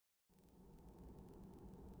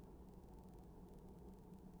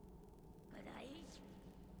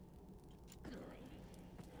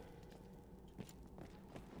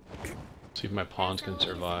See if my pawns can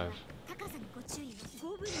survive.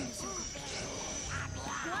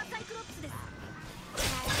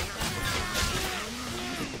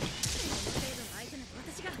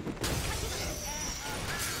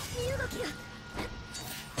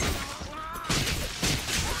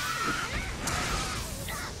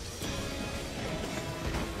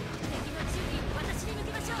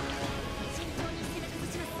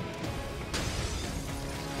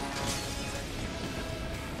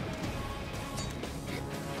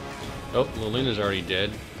 Oh, Lilina's already dead.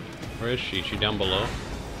 Where is she? Is she down below?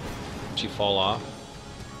 Did she fall off?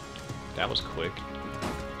 That was quick.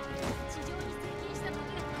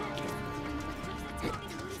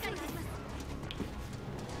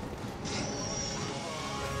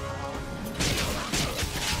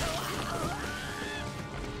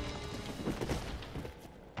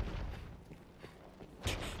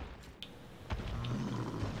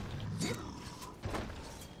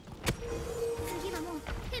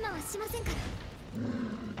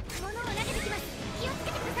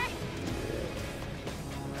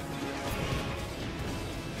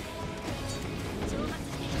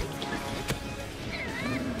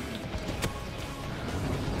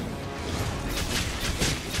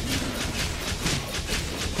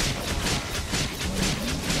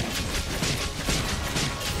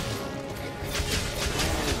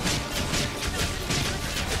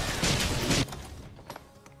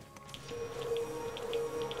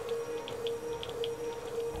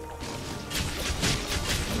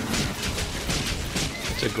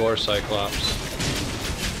 It's a gore Cyclops.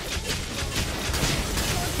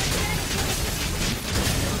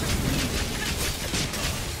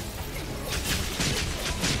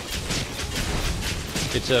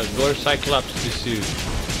 It's a gore Cyclops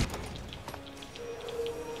Dessous.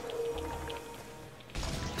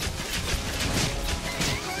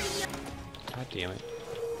 God damn it.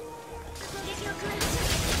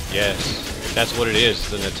 Yes, that's what it is,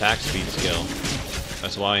 it's an attack speed skill.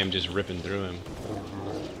 That's why I'm just ripping through him.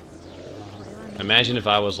 Imagine if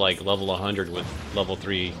I was like level 100 with level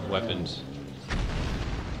 3 weapons.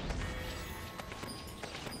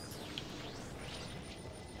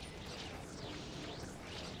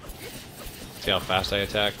 See how fast I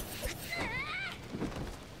attack?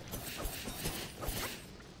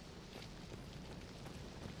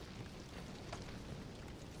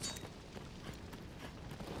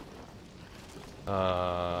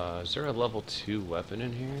 Is there a level 2 weapon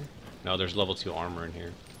in here? No, there's level 2 armor in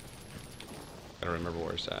here. I don't remember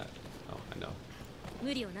where it's at. Oh, I know.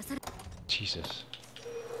 Jesus.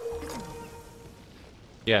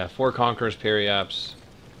 Yeah, 4 Conquerors Periaps,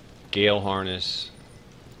 Gale Harness,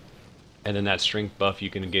 and then that strength buff you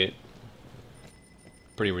can get.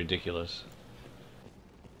 Pretty ridiculous.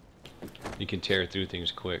 You can tear through things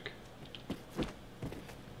quick.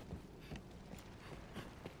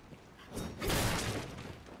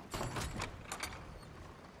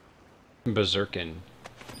 Berserkin.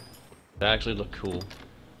 That actually looked cool.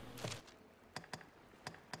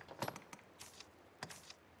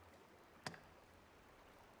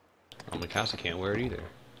 Oh, Mikasa can't wear it either.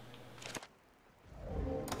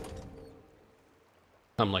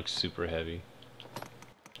 I'm like super heavy.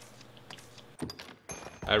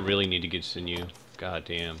 I really need to get sinew. God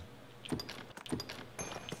damn.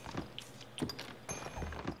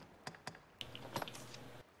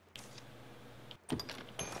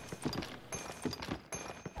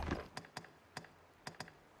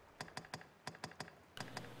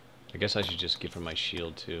 I guess I should just give her my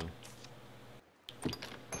shield too.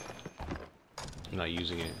 I'm not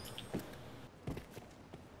using it.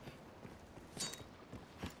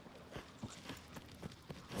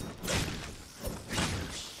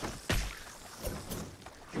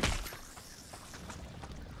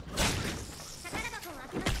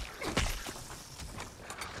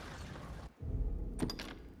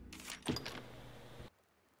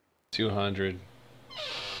 $200.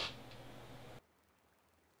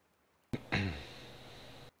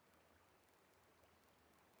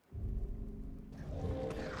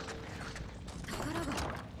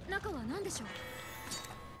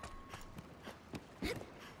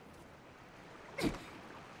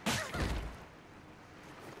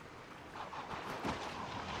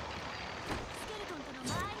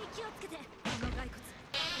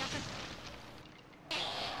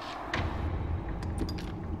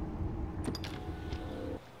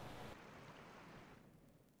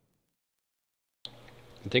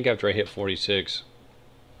 I think after I hit 46,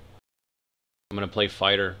 I'm gonna play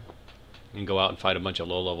fighter and go out and fight a bunch of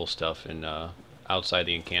low-level stuff in outside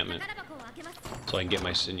the encampment, so I can get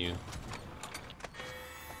my sinew.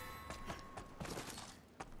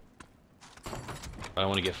 I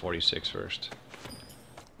want to get 46 first.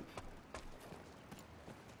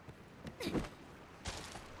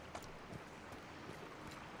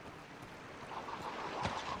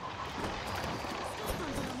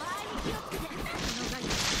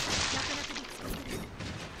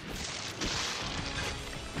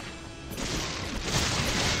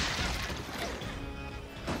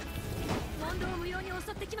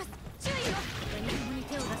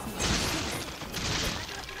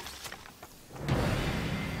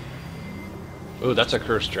 Ooh, that's a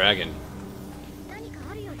cursed dragon.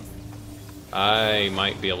 I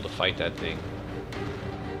might be able to fight that thing.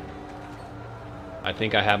 I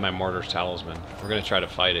think I have my Martyr's Talisman. We're gonna try to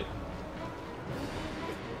fight it.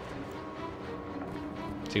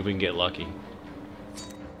 See if we can get lucky.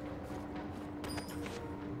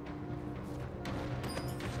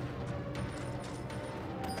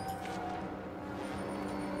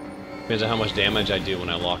 Depends on how much damage I do when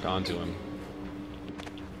I lock onto him.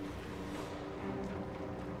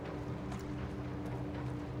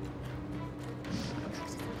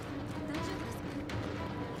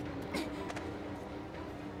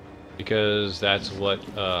 Because that's what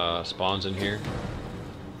spawns in here.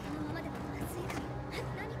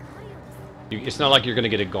 It's not like you're going to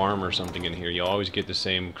get a Garm or something in here. You always get the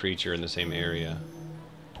same creature in the same area.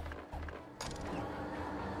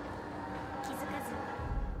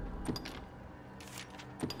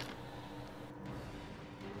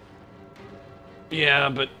 Yeah,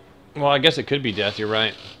 but... Well, I guess it could be death, you're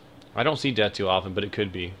right. I don't see death too often, but it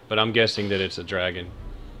could be. But I'm guessing that it's a dragon.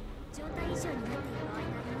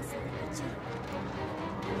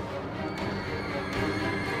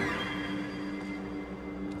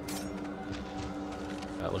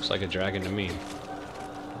 That looks like a dragon to me.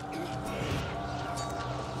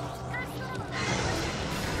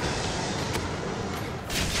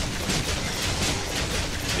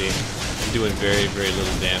 See, I'm doing very, very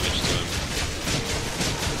little damage to him.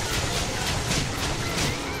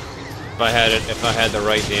 If I had the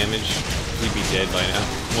right damage, he'd be dead by now.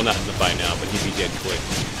 Well, not by now, but he'd be dead quick.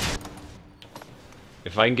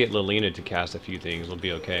 If I can get Lilina to cast a few things, we'll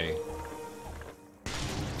be okay.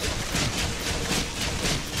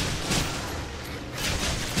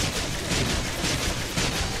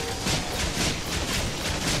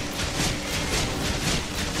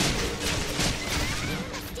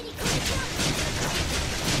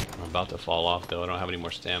 I'm about to fall off though, I don't have any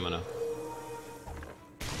more stamina.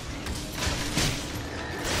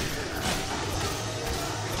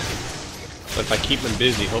 But if I keep him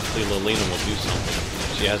busy, hopefully Lilina will do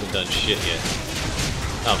something. She hasn't done shit yet.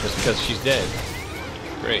 Oh, just because she's dead.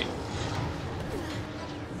 Great.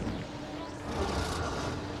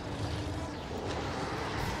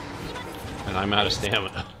 And I'm out of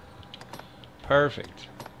stamina. Perfect.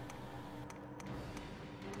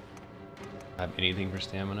 Have anything for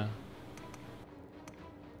stamina?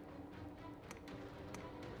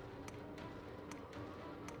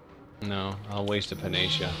 No, I'll waste a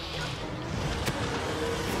Panacea.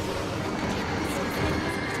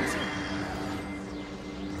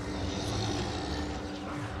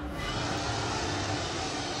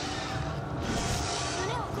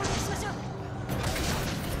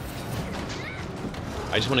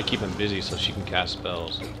 I just want to keep him busy so she can cast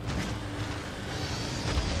spells.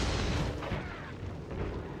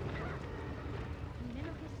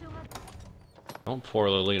 Don't pour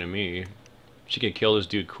Lilina me. She could kill this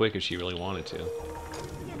dude quick if she really wanted to.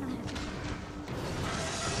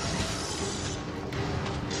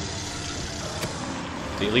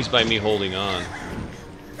 See, at least by me holding on,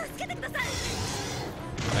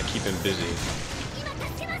 I keep him busy.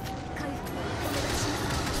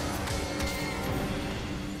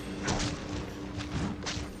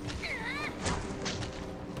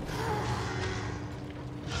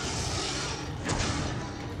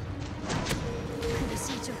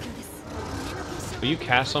 Will you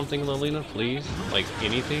cast something, Lilina, please? Like,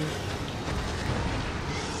 anything?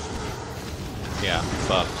 Yeah,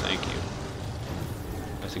 buff, thank you.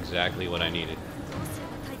 That's exactly what I needed.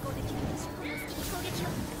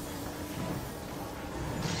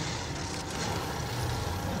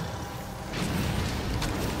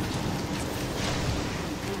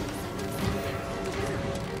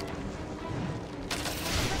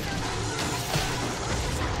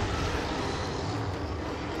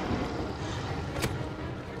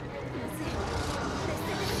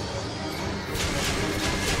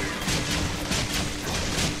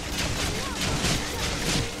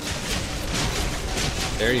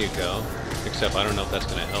 There you go. Except I don't know if that's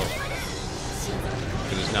going to help.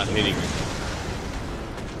 Because it's not hitting me.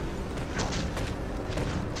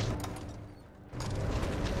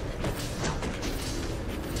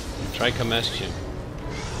 Try Combustion.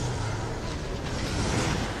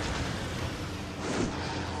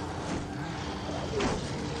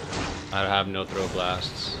 I have no throw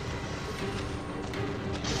blasts.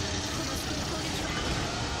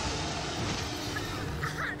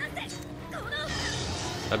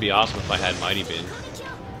 That'd be awesome if I had Mighty Bin.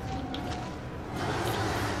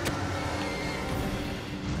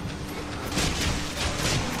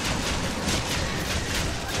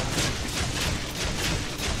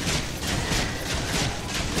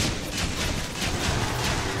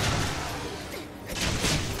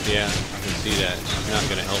 Yeah, I can see that. She's not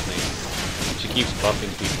gonna help me. She keeps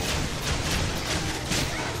buffing people.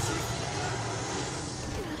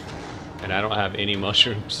 And I don't have any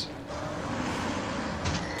mushrooms.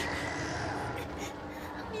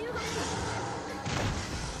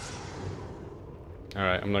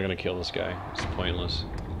 Alright, I'm not gonna kill this guy. It's pointless.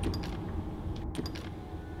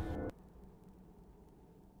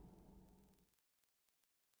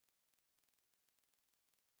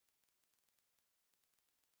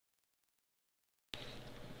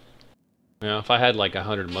 Now, if I had like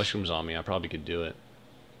 100 mushrooms on me, I probably could do it.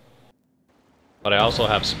 But I also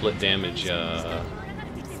have split damage, what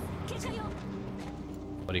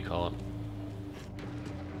do you call it?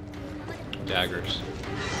 Daggers.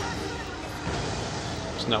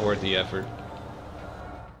 It's not worth the effort.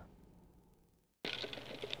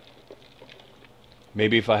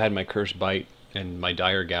 Maybe if I had my Curse Bite and my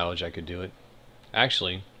Dire Gouge, I could do it.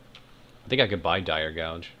 Actually, I think I could buy Dire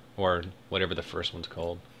Gouge, or whatever the first one's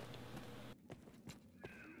called.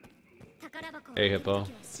 Hey, Hippo.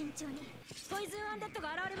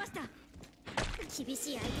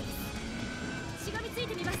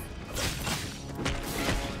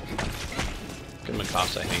 Good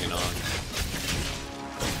Mikasa hanging on.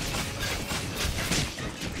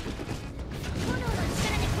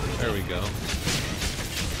 There we go.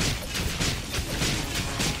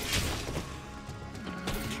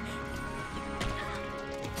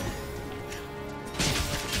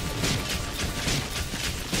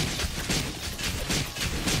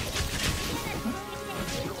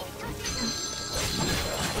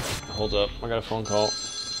 Hold up, I got a phone call.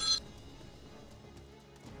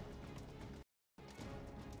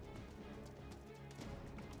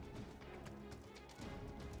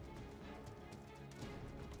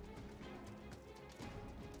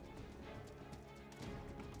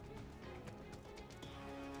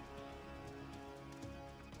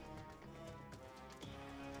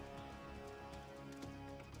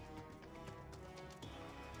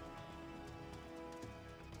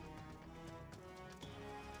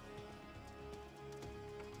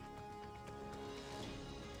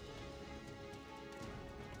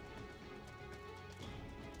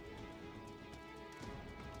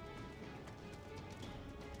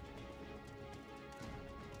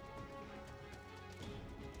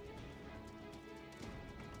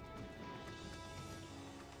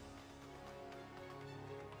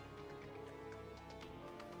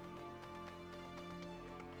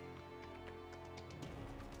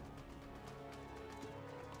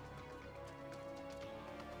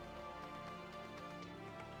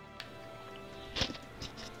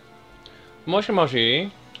 Moshi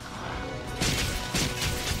Moshi.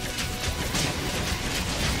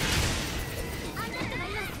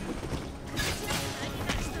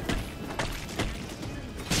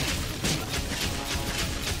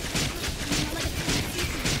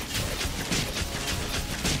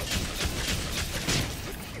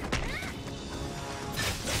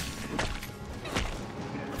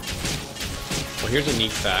 Well, here's a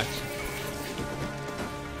neat fact.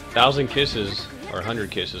 1,000 kisses, or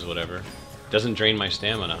 100 kisses, whatever, doesn't drain my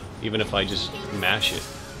stamina, even if I just mash it.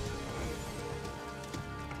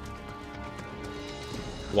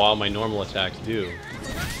 While my normal attacks do.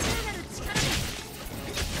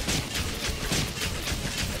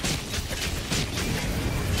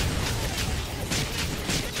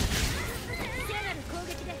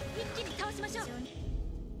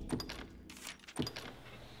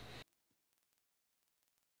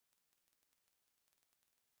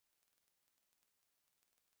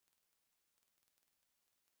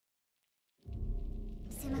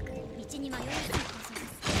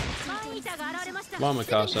 Come on,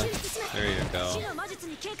 Mikasa. There you go.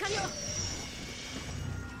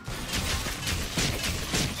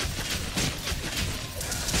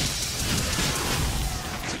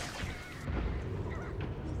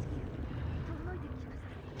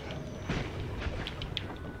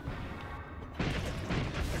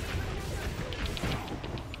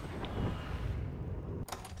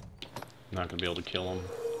 Not gonna be able to kill him.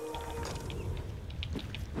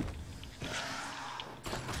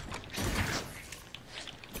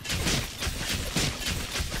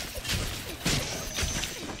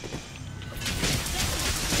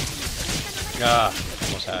 Ah,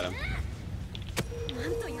 almost had him.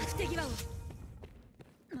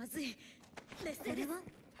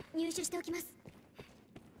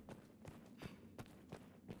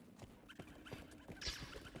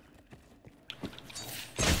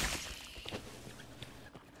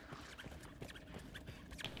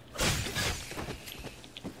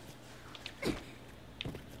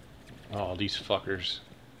 Oh, these fuckers.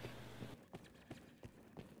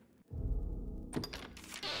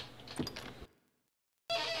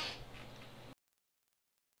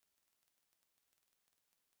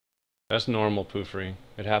 That's normal, Poofrey.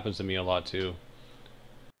 It happens to me a lot too.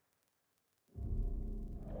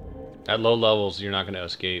 At low levels, you're not going to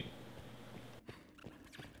escape.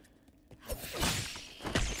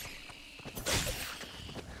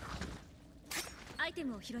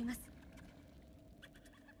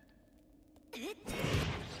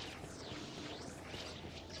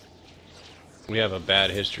 We have a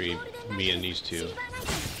bad history, me and these two.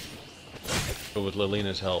 But with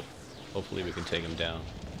Lilina's help, hopefully we can take him down.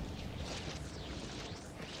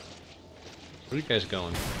 Where are you guys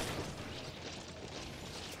going?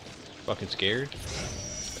 Fucking scared?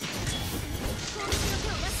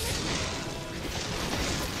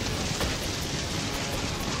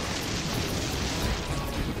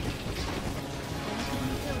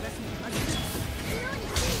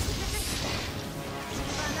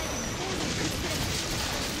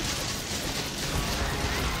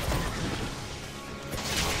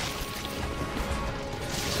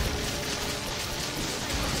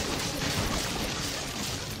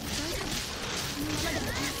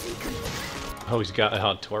 Oh, he's got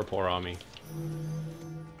a torpor on me.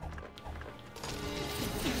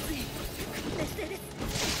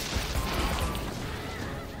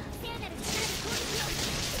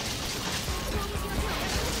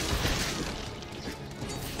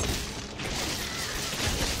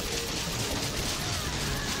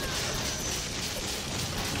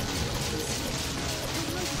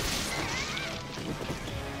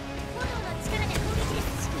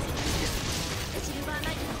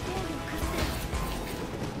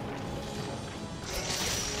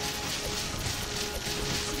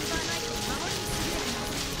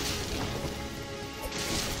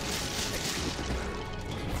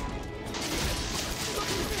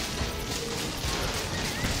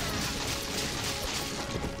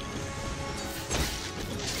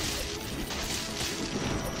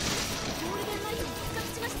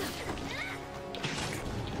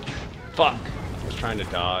 Fuck! I was trying to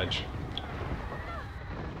dodge.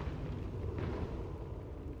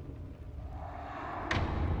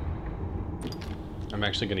 I'm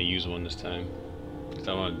actually going to use one this time, because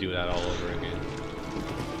I want to do that all over again.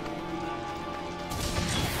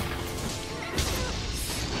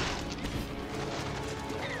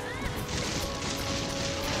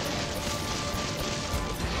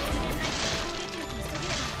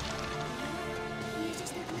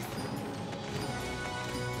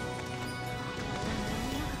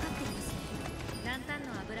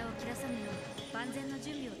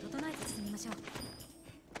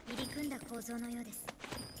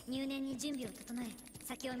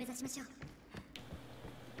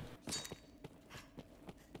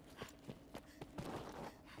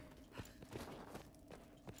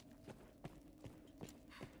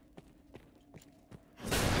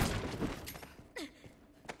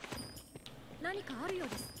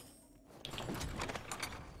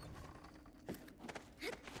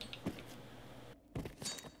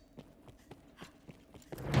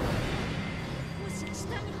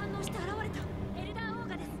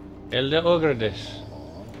 Elder Ogre des.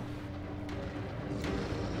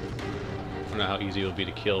 I don't know how easy it will be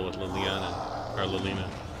to kill with Liliana, or Lilina.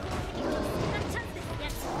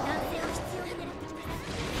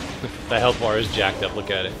 The health bar is jacked up, look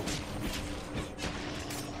at it.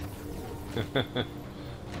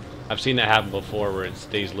 I've seen that happen before where it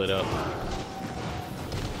stays lit up.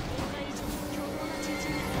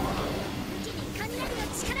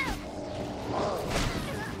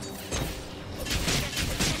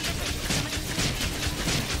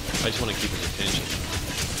 I just want to keep his attention.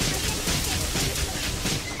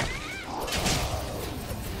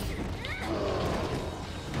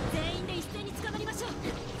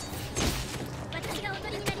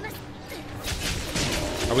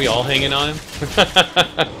 Are we all hanging on him?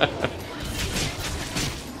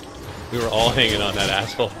 We were all hanging on that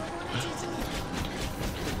asshole.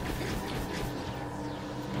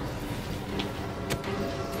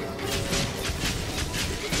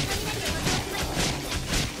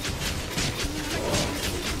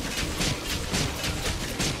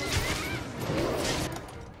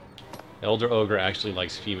 Elder Ogre actually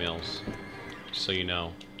likes females, just so you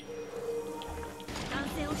know.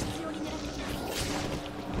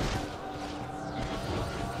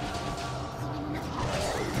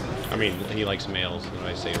 I mean, he likes males. What did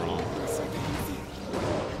I say wrong?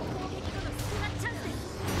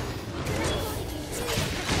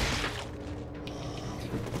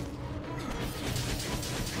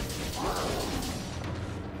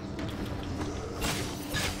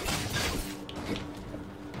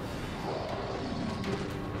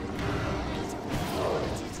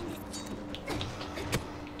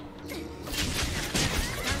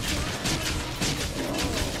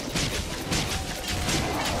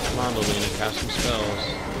 Come on, Lilina, cast some spells.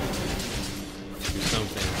 Do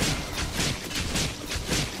something.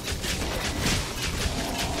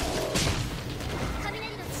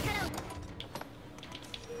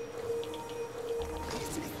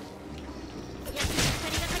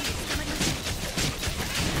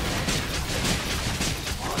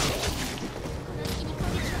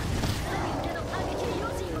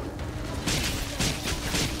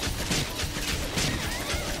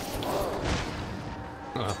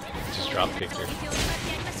 Oh, just drop kicked her.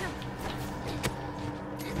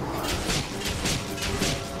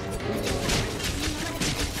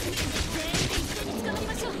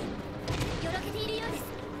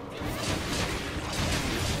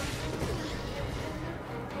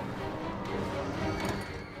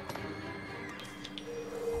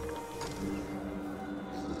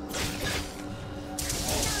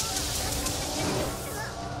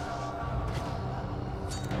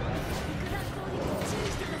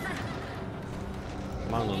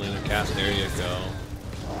 Come on, Lilina, cast. There you go.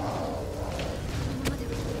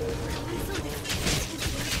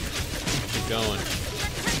 Keep going.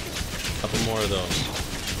 Couple more of those.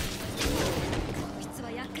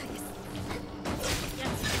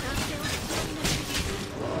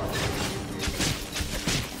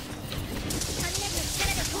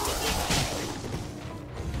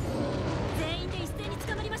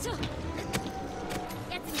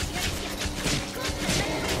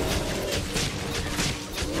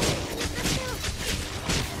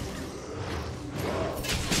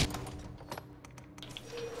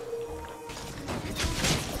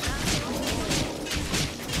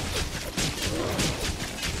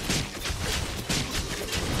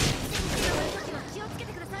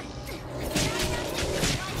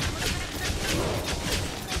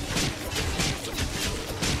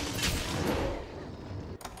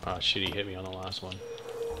 Oh shit, he hit me on the last one.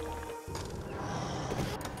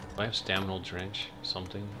 Do I have Staminal Drench?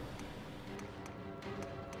 Something?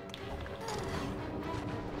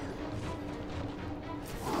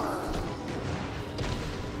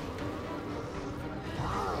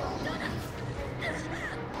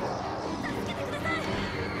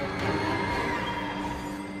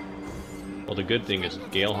 Well, the good thing is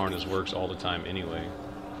Gale Harness works all the time anyway.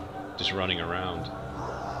 Just running around.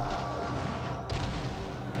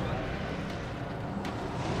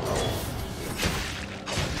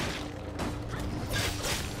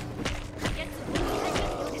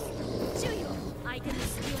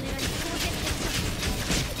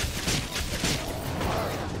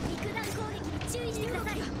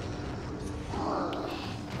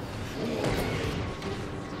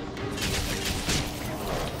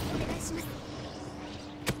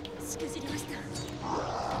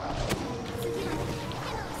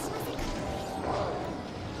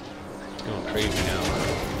 It's going crazy now.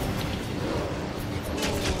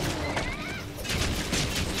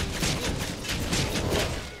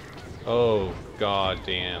 Oh, god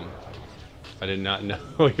damn. I did not know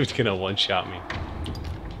he was gonna one-shot me.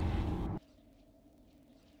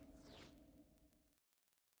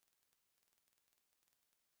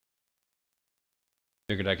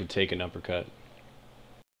 Figured I could take an uppercut.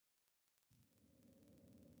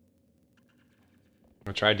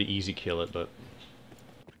 I tried to easy kill it, but...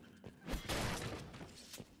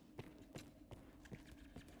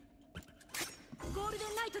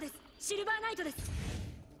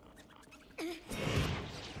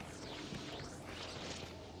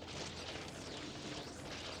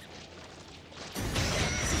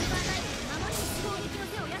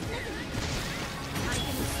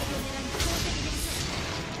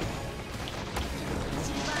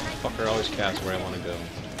 Fucker always casts where I want to go.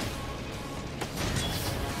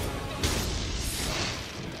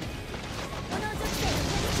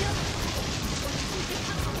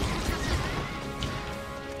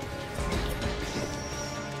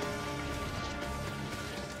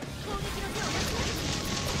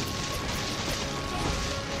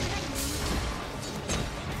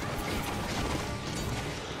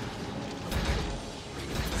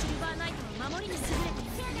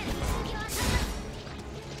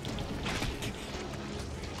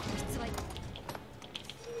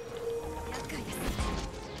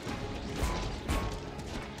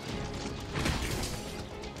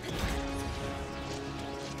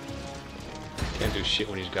 shit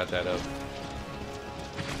when he's got that up.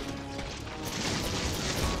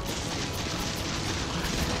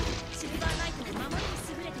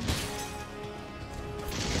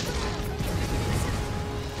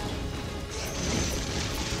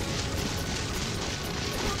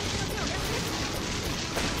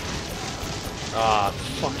 Ah,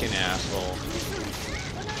 fucking asshole.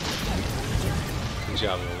 Good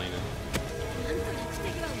job, Elena.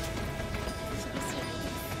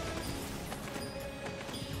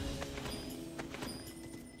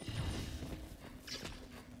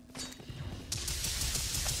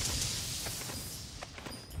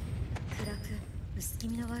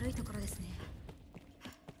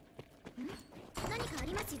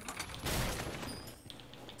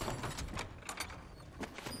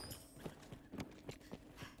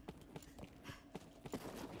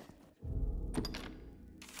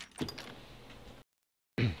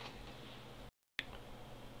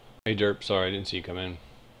 Hey Derp, sorry I didn't see you come in.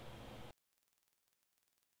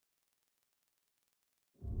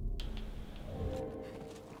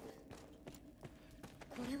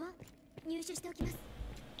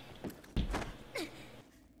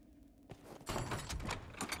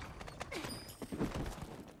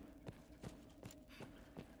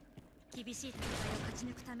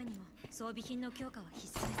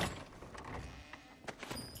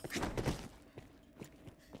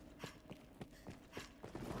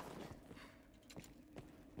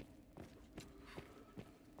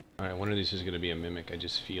 Alright, one of these is going to be a mimic, I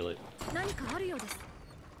just feel it.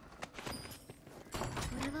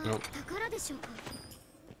 Nope.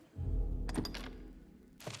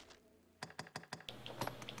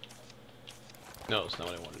 No, it's not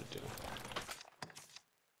what I wanted to do.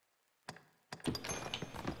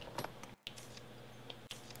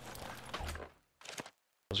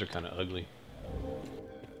 Those are kind of ugly.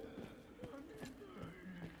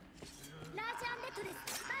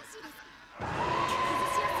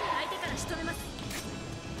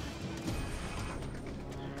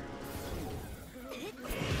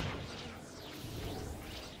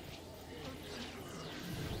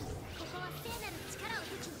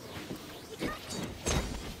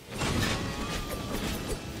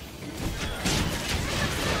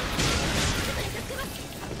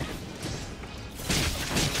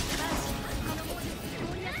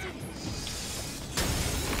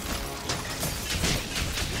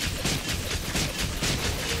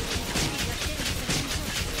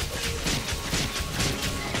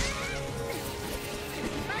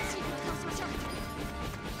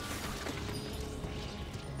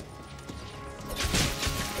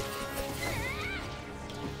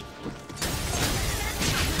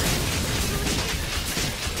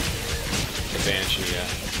 Banshee, yeah.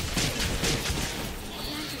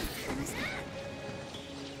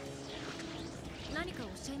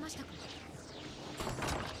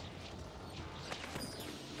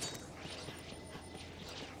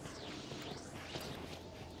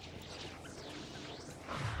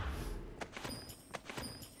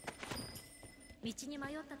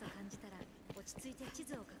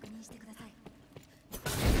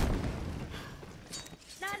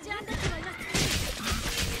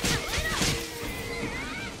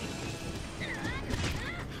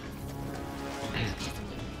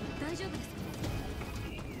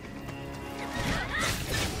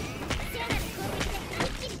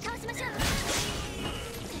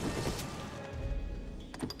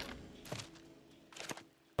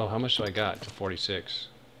 Oh, how much do I got to 46?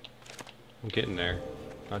 I'm getting there.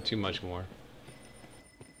 Not too much more.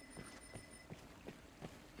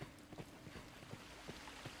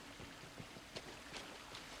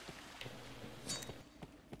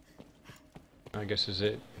 I guess is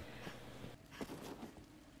it.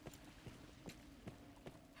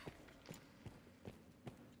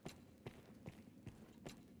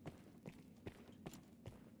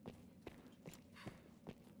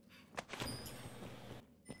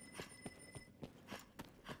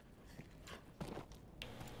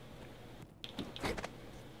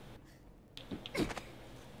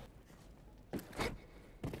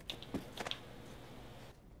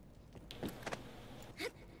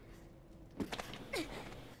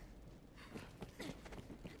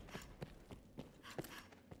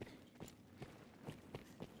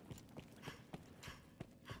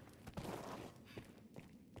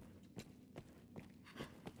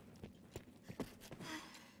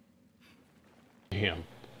 Damn, I'm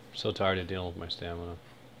so tired of dealing with my stamina.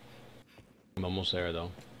 I'm almost there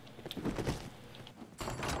though.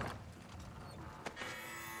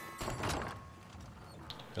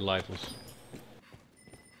 They're lifeless.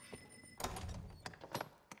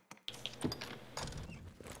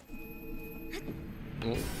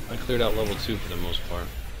 Well, I cleared out level 2 for the most part.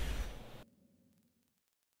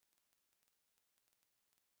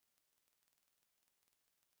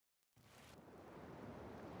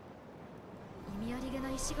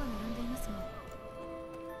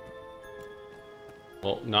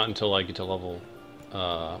 Well, not until I get to level...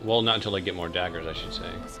 well, not until I get more daggers, I should say.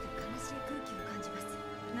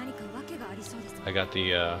 I got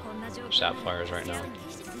the sapphires right now.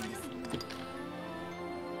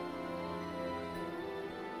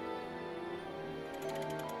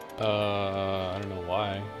 I don't know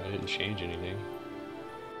why. I didn't change anything.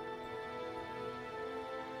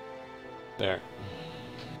 There.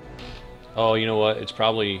 Oh, you know what? It's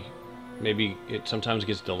probably... Maybe it sometimes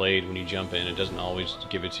gets delayed when you jump in. It doesn't always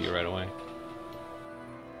give it to you right away.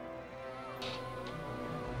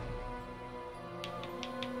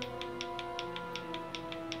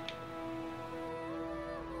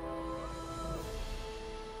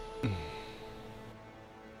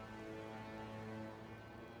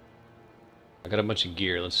 I got a bunch of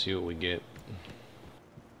gear. Let's see what we get.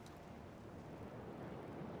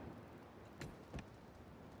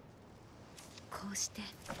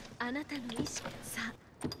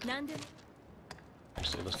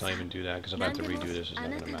 Actually, let's not even do that, because if I have to redo this, it's not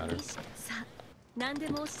going to matter.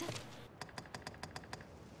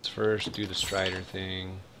 Let's first do the Strider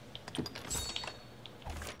thing.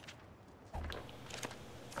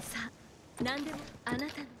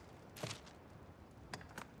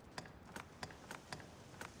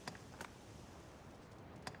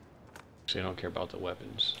 Actually, I don't care about the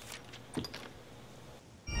weapons.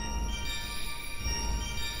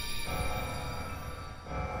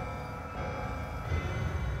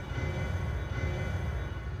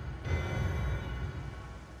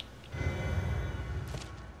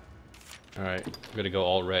 Alright, I'm gonna go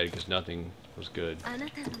all red because nothing was good.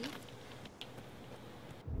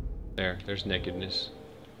 There's nakedness.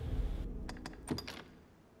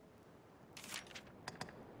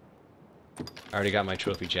 I already got my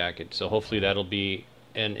trophy jacket, so hopefully that'll be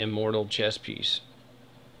an immortal chest piece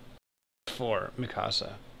for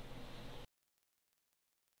Mikasa.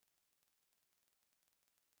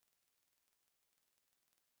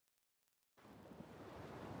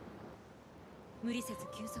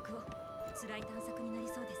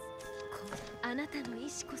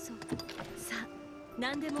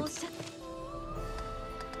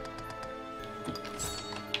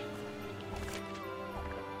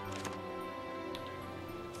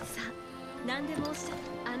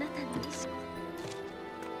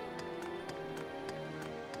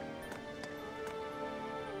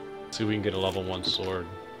 See if we can get a level 1 sword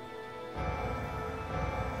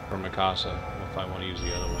for Mikasa if I want to use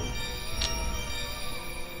the other one.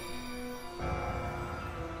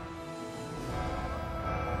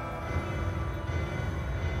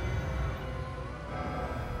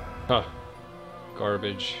 Huh.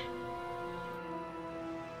 Garbage.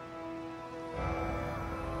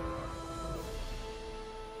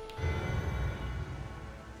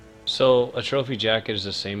 So, a trophy jacket is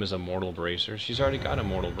the same as a mortal bracer. She's already got a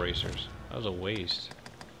mortal bracers. That was a waste.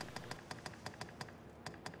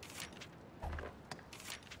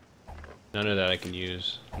 None of that I can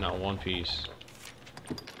use. Not one piece.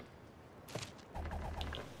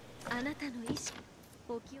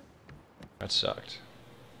 That sucked.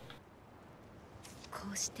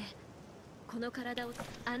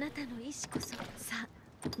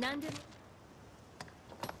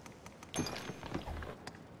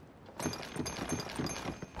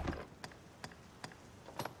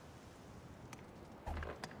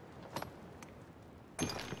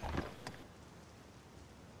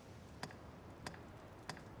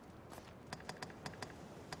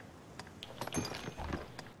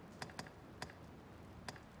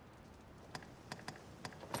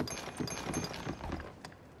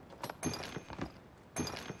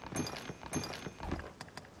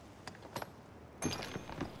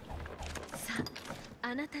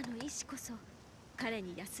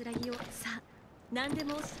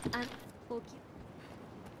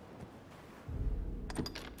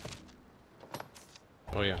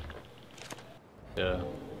 Oh yeah. Yeah.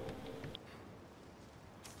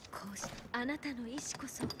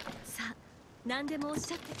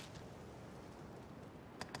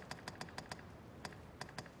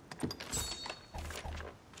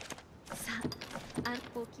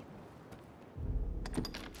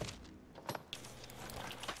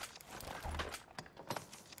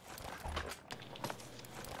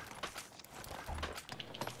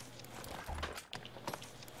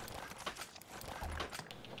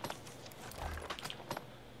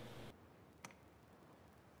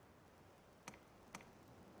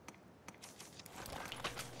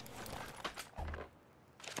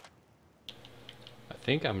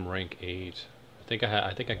 think I'm rank 8.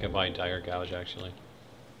 I think I can buy Dire Gouge actually.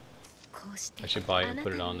 I should buy it and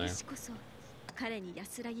put it on there.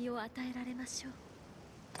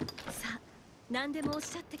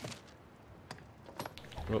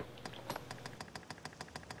 Oh.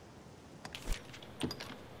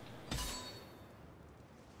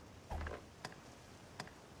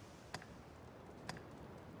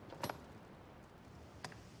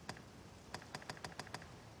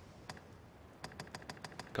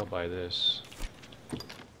 I'll buy this.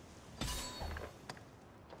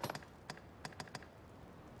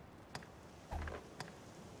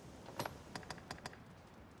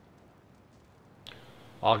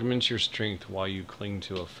 Augments your strength while you cling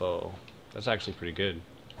to a foe. That's actually pretty good.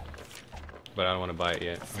 But I don't want to buy it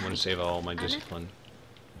yet. I want to save all my discipline.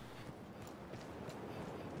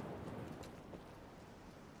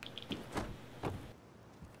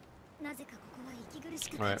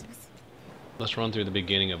 Alright. Let's run through the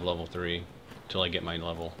beginning of level 3 until I get my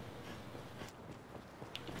level.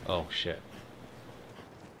 Oh shit.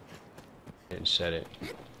 Didn't set it.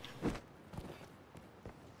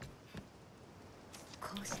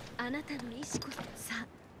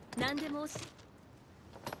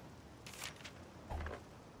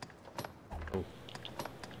 Oh.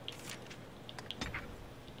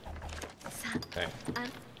 Okay.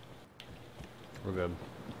 We're good.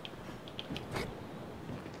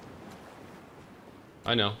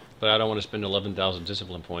 I know, but I don't want to spend 11,000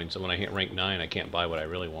 discipline points, and when I hit rank 9, I can't buy what I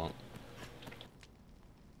really want.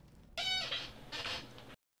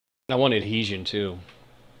 I want adhesion too.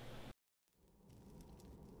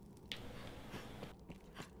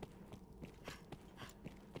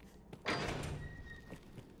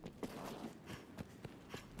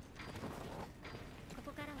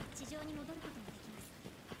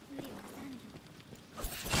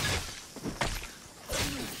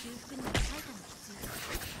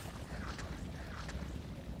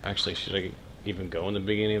 Actually, should I even go in the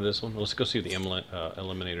beginning of this one? Let's go see if the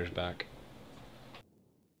eliminator's back.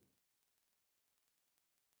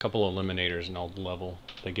 Couple eliminators and I'll level.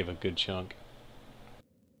 They give a good chunk.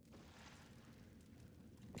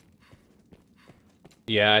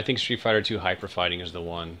 Yeah, I think Street Fighter 2 Hyper Fighting is the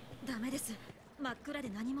one.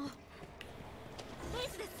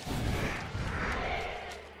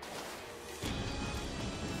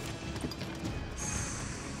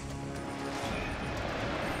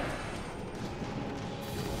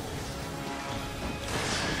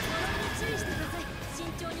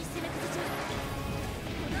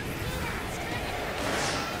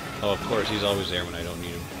 Oh, of course, he's always there when I don't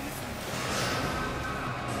need him.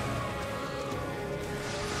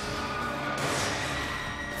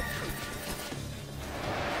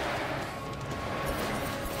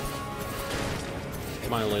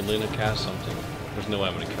 Come on, Lena, cast something. There's no way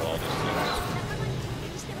I'm gonna kill all these things.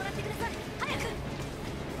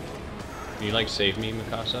 Can you, like, save me,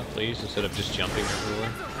 Mikasa, please, instead of just jumping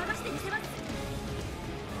everywhere?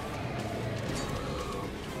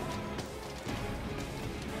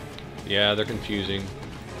 Yeah, they're confusing.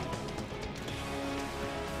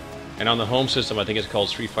 And on the home system, I think it's called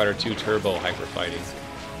Street Fighter 2 Turbo Hyper Fighting.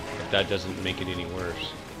 If that doesn't make it any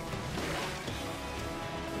worse.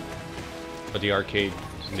 But the arcade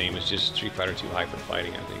name is just Street Fighter 2 Hyper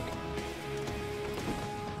Fighting, I think.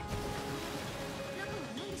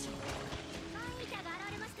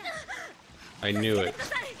 I knew it.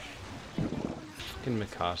 Fucking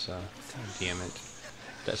Mikasa. God damn it.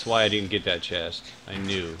 That's why I didn't get that chest. I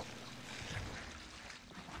knew.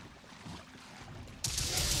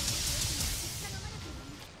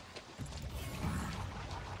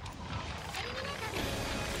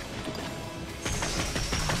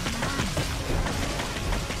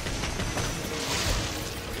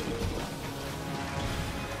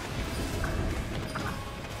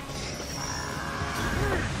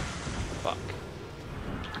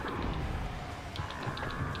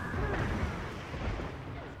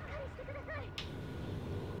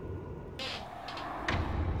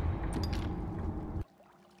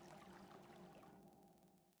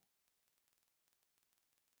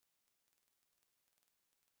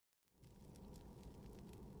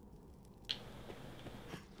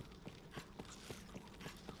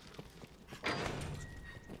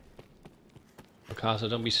 Mikasa,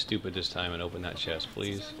 don't be stupid this time and open that chest,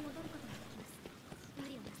 please.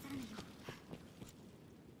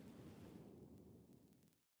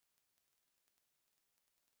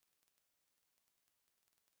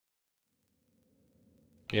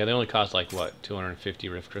 Yeah, they only cost like, what, 250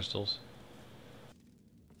 Rift Crystals?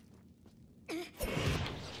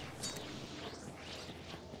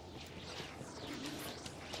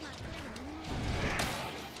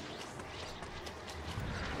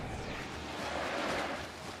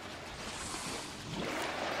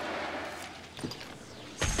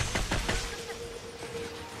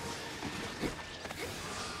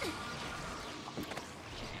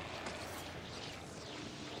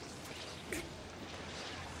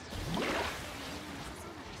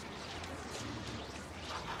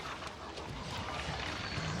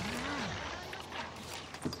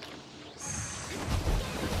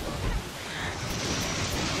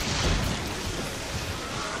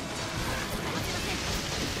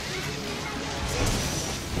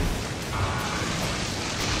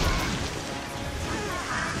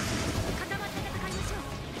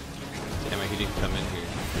 He didn't come in here.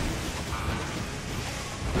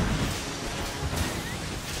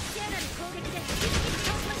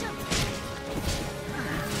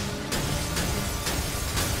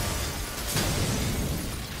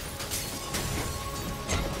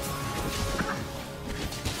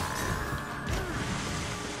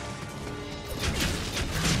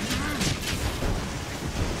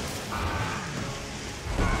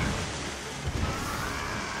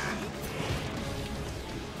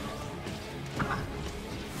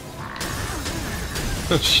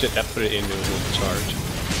 Oh shit, that put it into a little charge.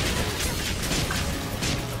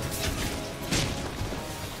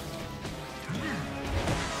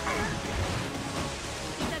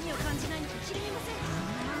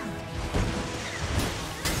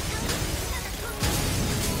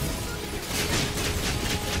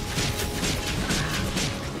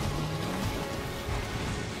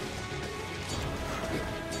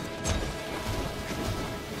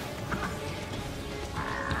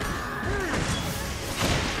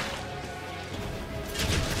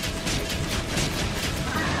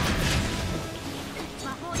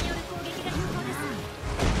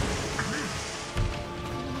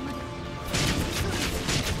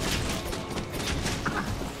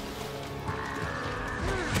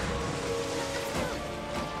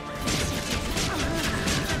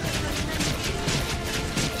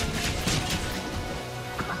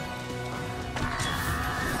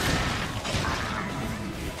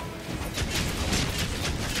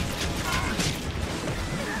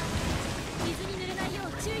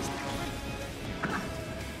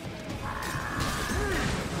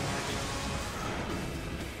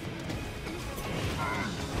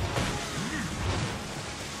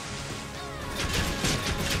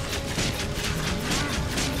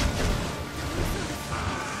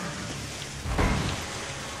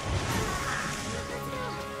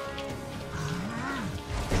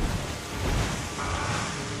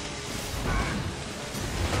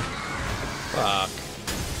 Fuck.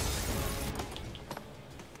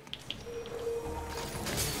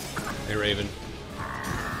 Hey, Raven.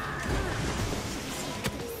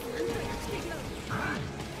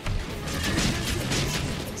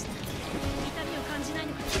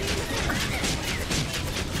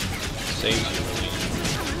 Saves you, really.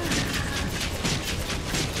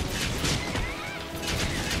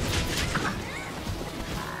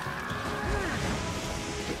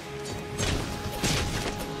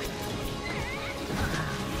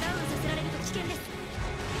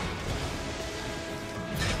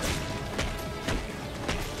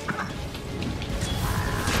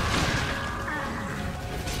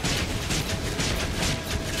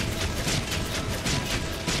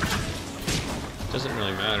 Doesn't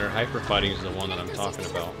really matter. Hyper fighting is the one that I'm talking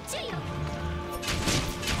about.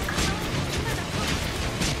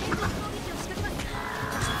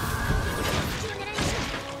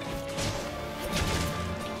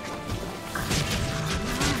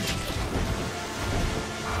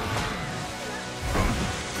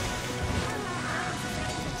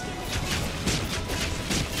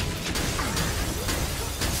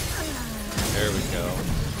 There we go.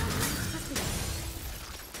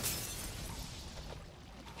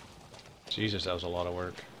 Jesus, that was a lot of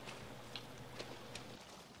work.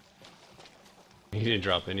 He didn't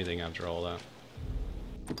drop anything after all that.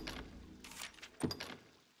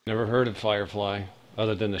 Never heard of Firefly,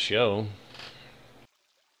 other than the show.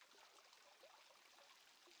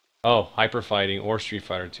 Oh, Hyper Fighting or Street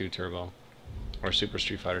Fighter 2 Turbo. Or Super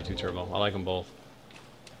Street Fighter 2 Turbo. I like them both.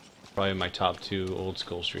 Probably my top two old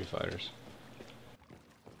school Street Fighters.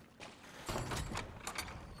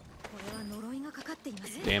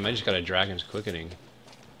 Damn, I just got a Dragon's Quickening.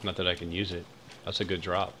 Not that I can use it. That's a good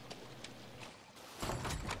drop.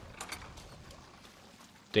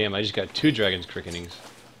 Damn, I just got 2 Dragon's Quickenings.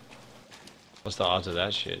 What's the odds of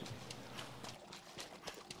that shit?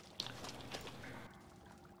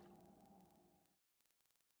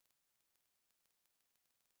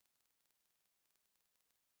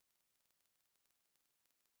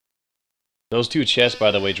 Those 2 chests,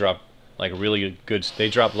 by the way, drop like really good. They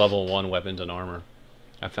drop level 1 weapons and armor.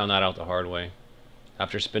 I found that out the hard way.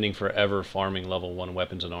 After spending forever farming level 1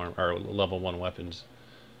 weapons and or level 1 weapons,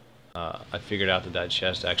 I figured out that that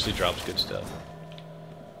chest actually drops good stuff.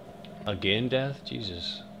 Again, death?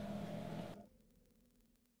 Jesus.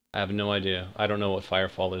 I have no idea. I don't know what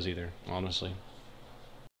Firefall is either, honestly.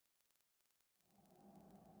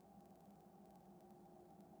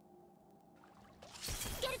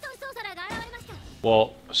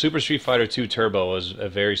 Well, Super Street Fighter 2 Turbo is a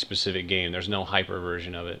very specific game. There's no hyper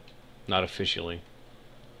version of it. Not officially.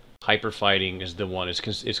 Hyper Fighting is the one.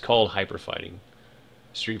 It's called Hyper Fighting.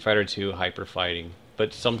 Street Fighter 2 Hyper Fighting.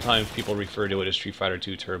 But sometimes people refer to it as Street Fighter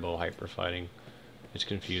 2 Turbo Hyper Fighting. It's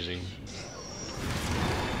confusing.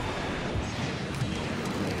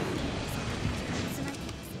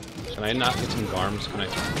 Can I not get some Garms? Can I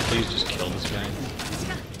please just kill this guy?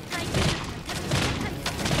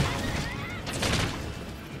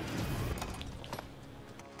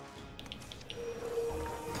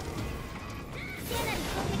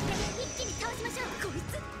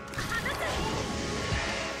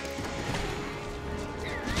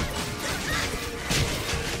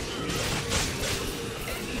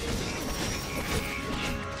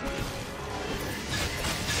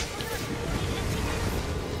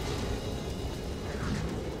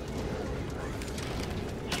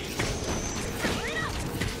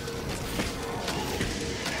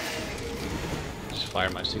 Fire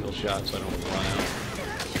my single shot so I don't run out.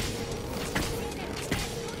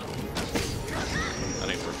 That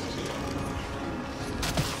ain't working too well.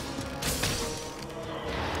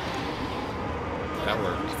 That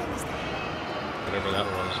worked. Whatever that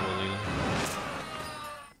was, Lily.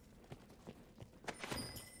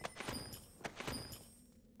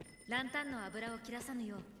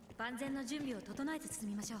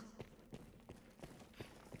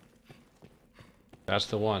 That's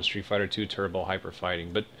the one, Street Fighter 2 Turbo Hyper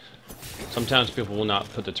Fighting. But sometimes people will not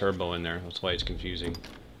put the turbo in there. That's why it's confusing.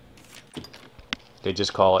 They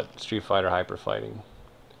just call it Street Fighter Hyper Fighting.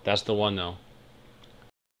 That's the one, though.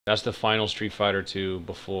 That's the final Street Fighter 2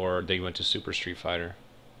 before they went to Super Street Fighter.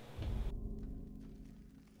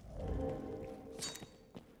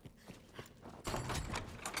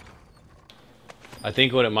 I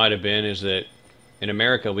think what it might have been is that in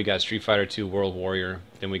America, we got Street Fighter 2 World Warrior,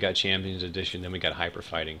 then we got Champions Edition, then we got Hyper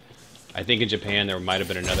Fighting. I think in Japan there might have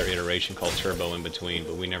been another iteration called Turbo in between,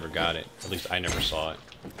 but we never got it. At least I never saw it.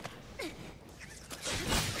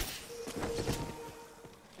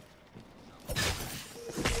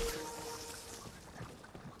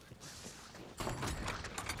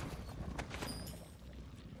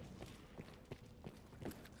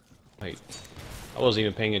 Wait, I wasn't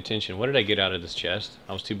even paying attention. What did I get out of this chest?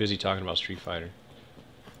 I was too busy talking about Street Fighter.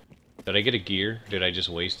 Did I get a gear? Or did I just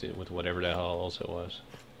waste it with whatever the hell else it was?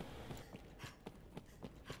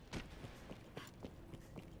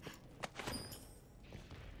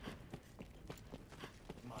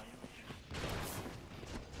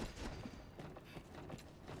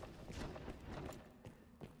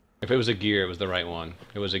 If it was a gear, it was the right one.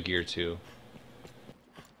 It was a gear 2.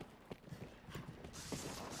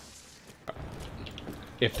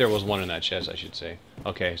 If there was one in that chest, I should say.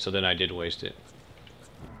 Okay, so then I did waste it.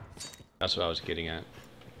 That's what I was getting at.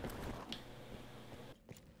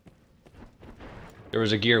 There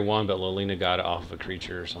was a gear 1, but Lolina got it off of a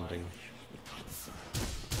creature or something.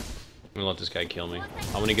 I'm gonna let this guy kill me.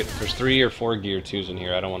 I want to get... There's 3 or 4 gear 2s in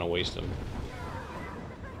here. I don't want to waste them.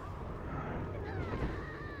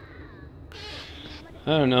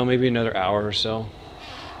 I don't know, maybe another hour or so.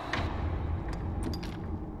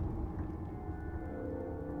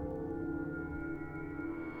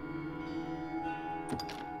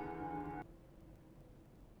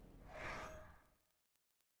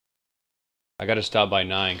 I gotta stop by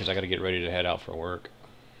 9 because I gotta get ready to head out for work.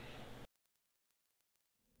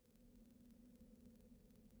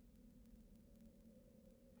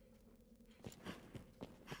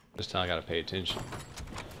 This time I gotta pay attention.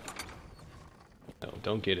 No,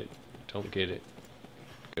 don't get it. Don't get it.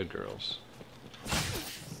 Good girls.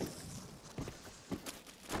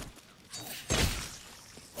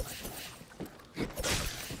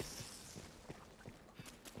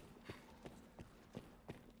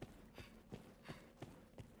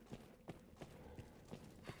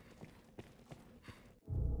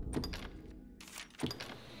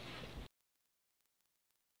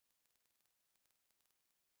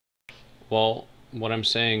 Well, what I'm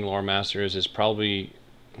saying, Lore Master, is probably,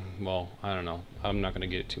 well, I don't know. I'm not going to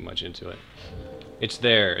get too much into it. It's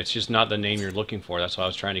there. It's just not the name you're looking for. That's why I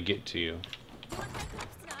was trying to get to you.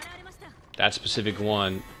 That specific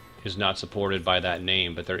one is not supported by that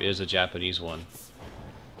name, but there is a Japanese one.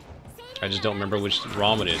 I just don't remember which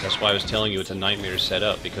ROM it is. That's why I was telling you it's a nightmare to set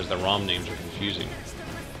up, because the ROM names are confusing.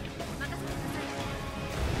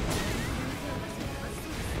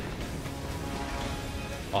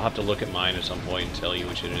 I'll have to look at mine at some point and tell you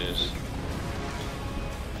which it is.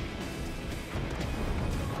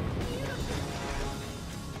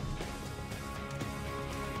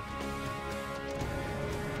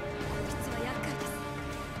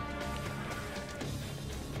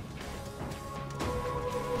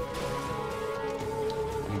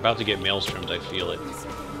 I'm about to get maelstromed, I feel it.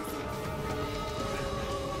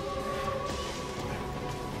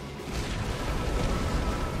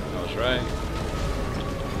 I was right.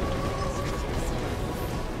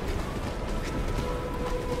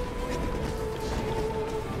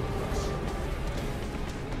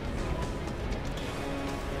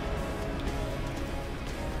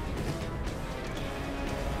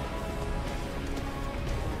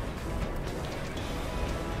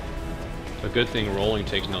 A good thing rolling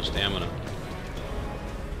takes no stamina.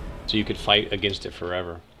 So you could fight against it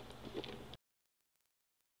forever.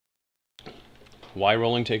 Why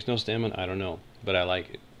rolling takes no stamina? I don't know, but I like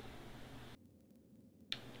it.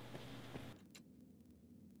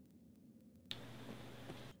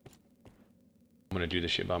 I'm gonna do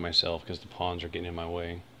this shit by myself because the pawns are getting in my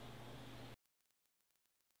way.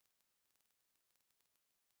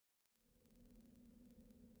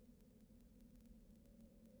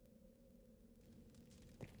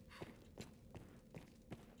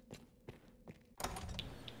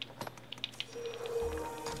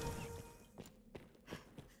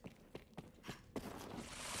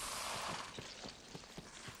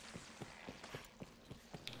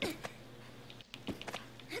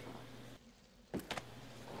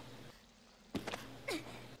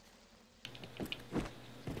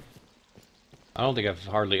 I don't think I've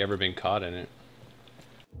hardly ever been caught in it.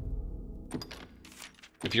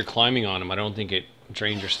 If you're climbing on them, I don't think it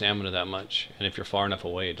drains your stamina that much. And if you're far enough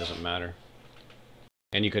away, it doesn't matter.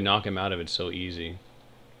 And you can knock him out of it so easy.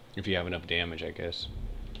 If you have enough damage, I guess.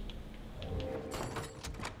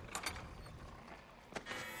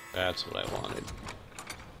 That's what I wanted.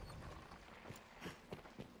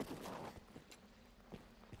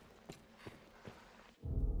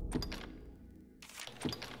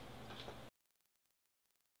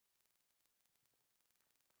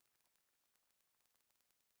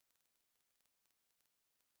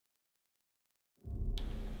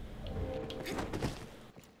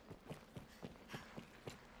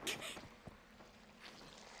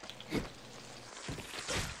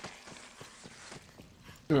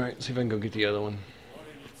 Alright, see if I can go get the other one.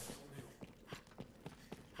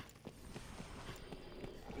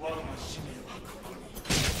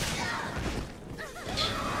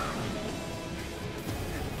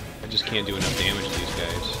 I just can't do enough damage to these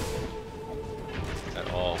guys. At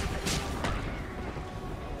all.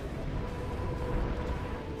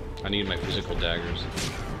 I need my physical daggers.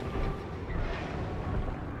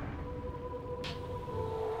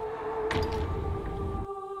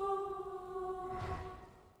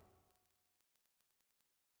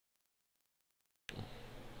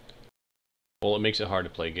 Well, it makes it hard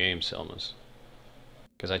to play games, Selmas.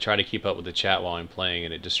 Because I try to keep up with the chat while I'm playing,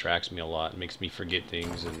 and it distracts me a lot. It makes me forget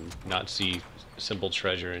things and not see simple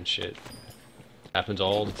treasure and shit. Happens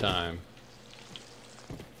all the time.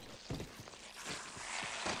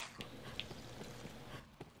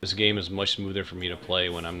 This game is much smoother for me to play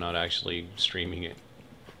when I'm not actually streaming it.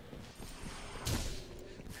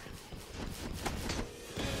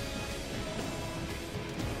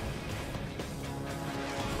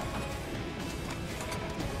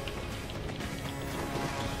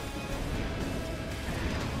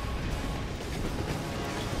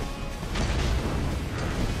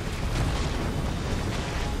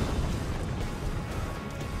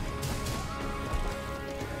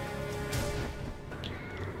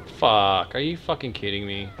 Fuck, are you fucking kidding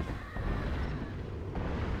me?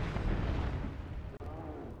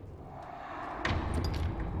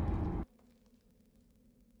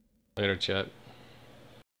 Later, chat.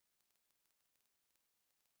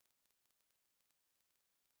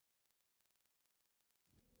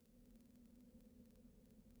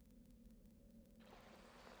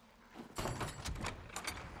 I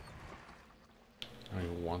don't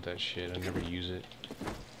even want that shit, I never use it.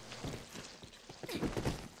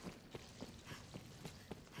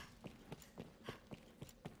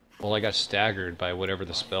 Well, I got staggered by whatever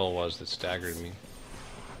the spell was that staggered me.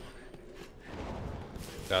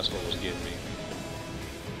 That's what was getting me.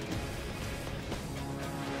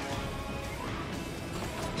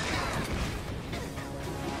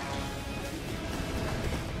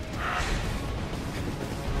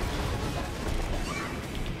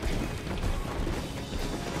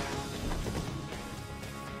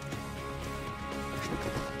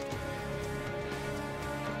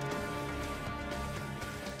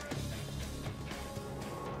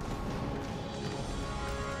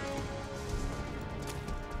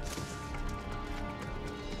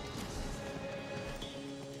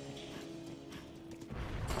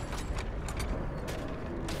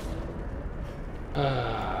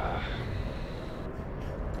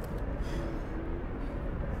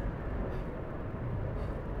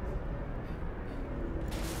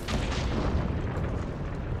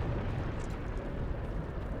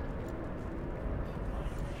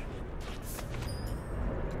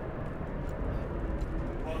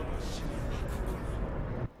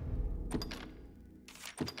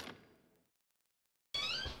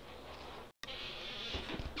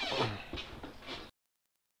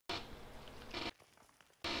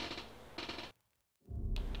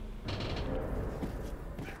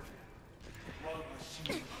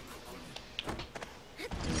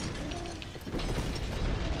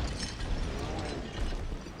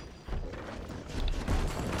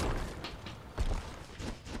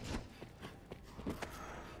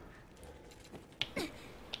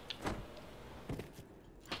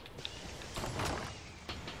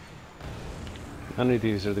 None of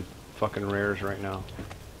these are the fucking rares right now.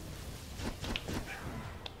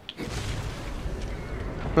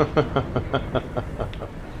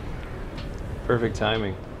 Perfect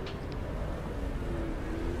timing.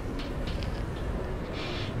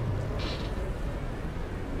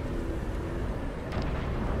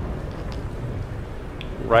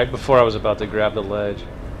 Right before I was about to grab the ledge.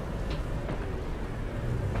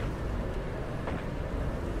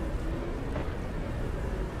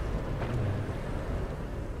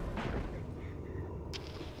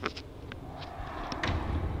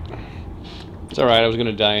 It's alright, I was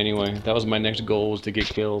gonna die anyway. That was my next goal, was to get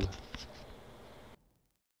killed.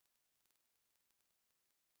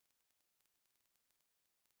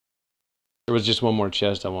 There was just one more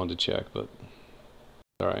chest I wanted to check, but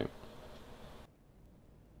it's alright.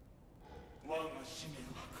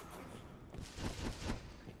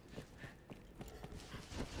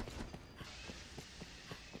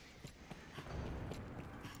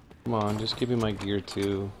 Come on, just give me my gear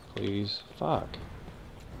too, please. Fuck.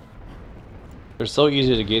 They're so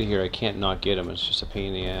easy to get here, I can't not get them. It's just a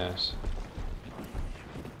pain in the ass.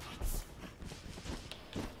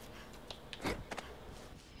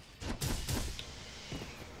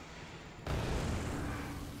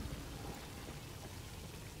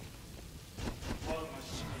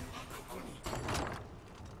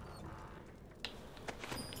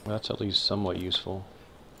 Well, that's at least somewhat useful.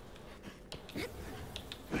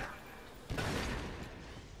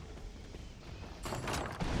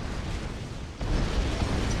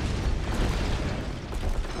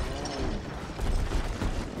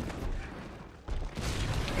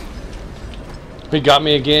 He got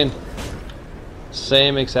me again.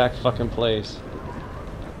 Same exact fucking place.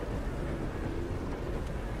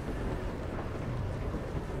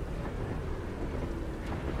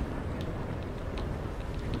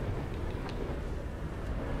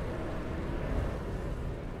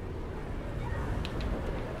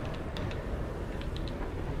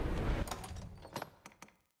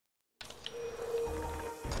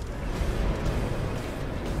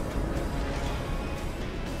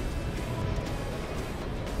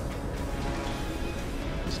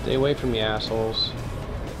 Stay away from me, assholes.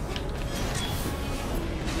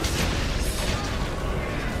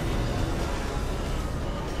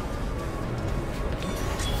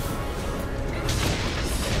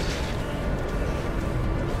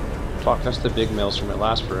 Fuck, that's the big maelstrom. It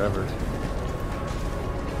lasts forever.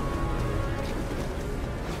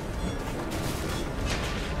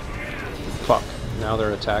 Fuck, now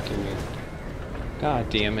they're attacking me. God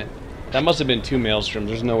damn it. That must have been 2 maelstroms.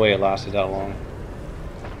 There's no way it lasted that long.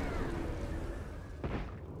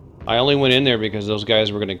 I only went in there because those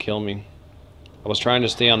guys were going to kill me. I was trying to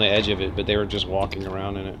stay on the edge of it, but they were just walking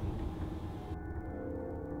around in it.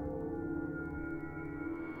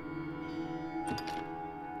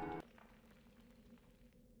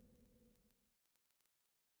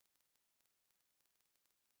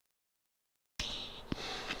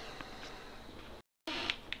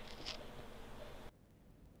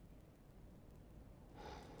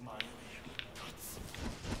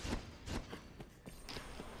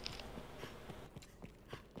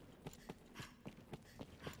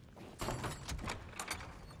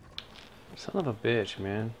 Son of a bitch,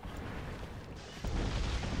 man.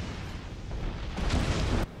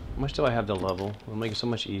 How much do I have to level? It'll make it so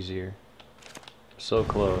much easier. So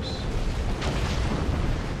close.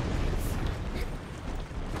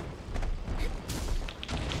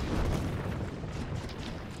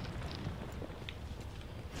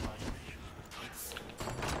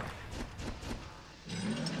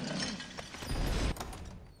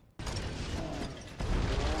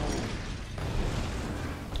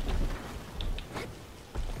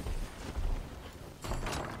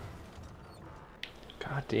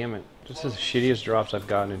 God damn it. This is the shittiest drops I've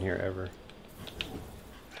gotten in here ever.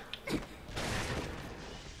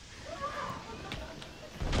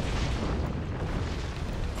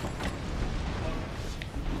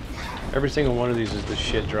 Every single one of these is the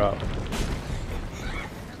shit drop.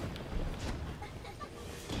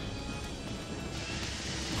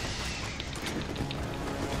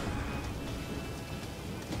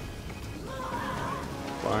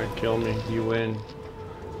 Fine, kill me. You win.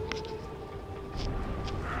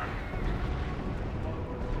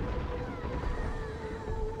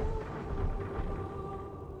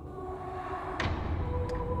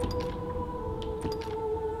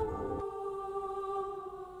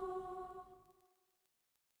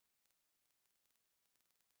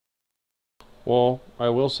 Well, I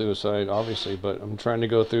will suicide, obviously, but I'm trying to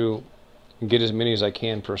go through and get as many as I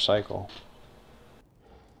can per cycle.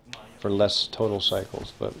 For less total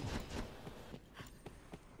cycles, but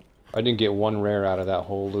I didn't get one rare out of that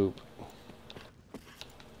whole loop.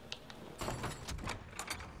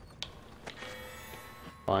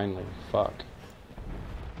 Finally, fuck.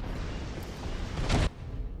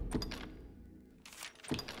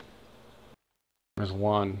 There's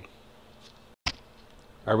one.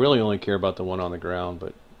 I really only care about the one on the ground,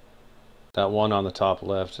 but that one on the top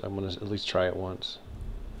left, I'm gonna at least try it once.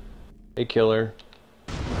 Hey, killer.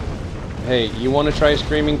 Hey, you want to try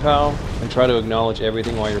Screaming Pal and try to acknowledge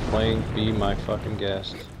everything while you're playing? Be my fucking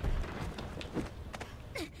guest.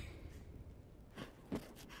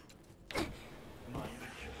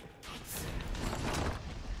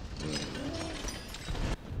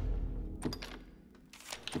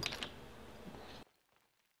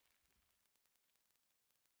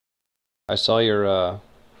 I saw your,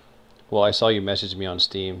 well, I saw you message me on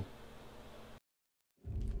Steam.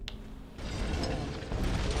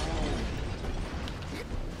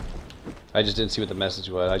 I just didn't see what the message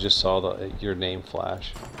was. I just saw your name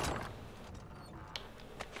flash.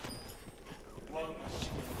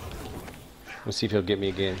 Let's see if he'll get me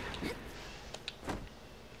again.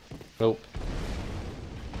 Nope.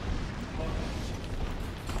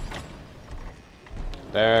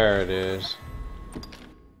 There it is.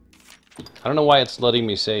 I don't know why it's letting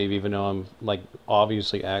me save, even though I'm, like,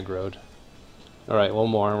 obviously aggroed. Alright, one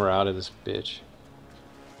more and we're out of this bitch.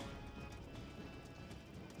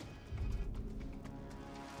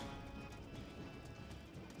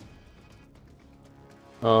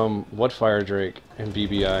 What Fire Drake and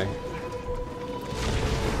BBI?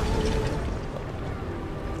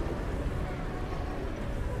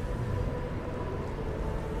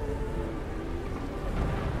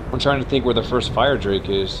 I'm trying to think where the first Fire Drake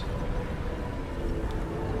is.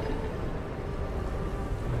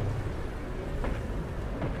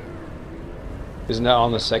 Isn't that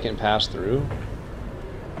on the second pass through?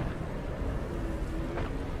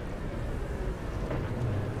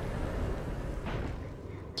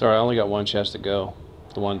 Sorry, I only got one chest to go.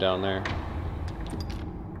 The one down there.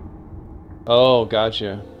 Oh,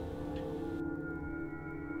 gotcha.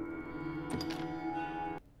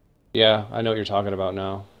 Yeah, I know what you're talking about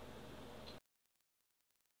now.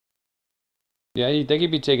 Yeah, they could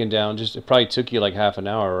be taken down. Just it probably took you like half an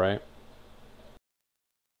hour, right?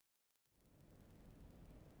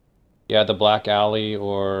 Yeah, the Black Alley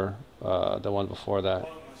or the one before that.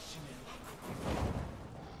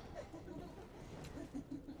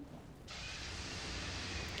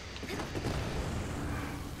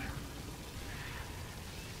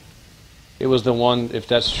 It was the one, if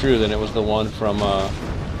that's true, then it was the one from,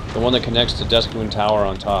 the one that connects to Duskmoon Tower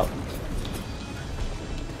on top.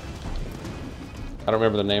 I don't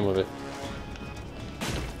remember the name of it.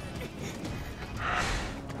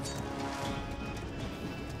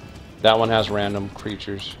 That one has random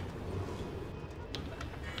creatures.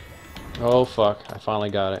 Oh fuck, I finally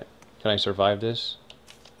got it. Can I survive this?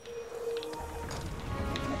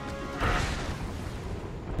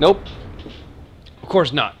 Nope. Of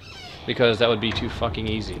course not. Because that would be too fucking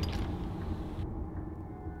easy.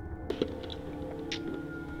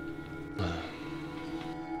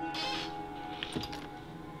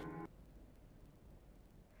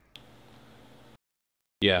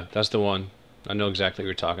 Yeah, that's the one. I know exactly what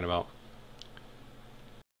you're talking about.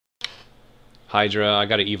 Hydra, I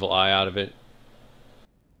got an evil eye out of it.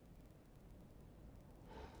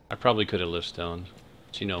 I probably could have lift stoned,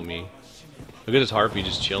 but you know me. Look at this harpy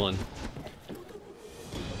just chilling.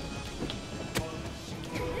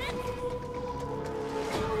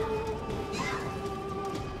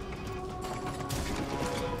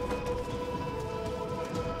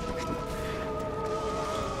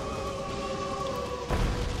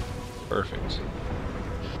 Perfect.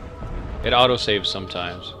 It autosaves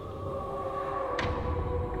sometimes.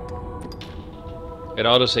 It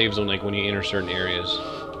autosaves when you enter certain areas.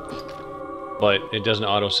 But it doesn't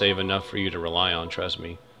autosave enough for you to rely on, trust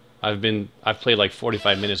me. I've played like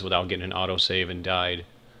 45 minutes without getting an autosave and died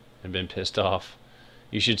and been pissed off.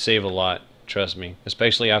 You should save a lot, trust me.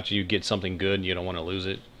 Especially after you get something good, you don't want to lose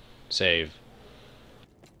it. Save.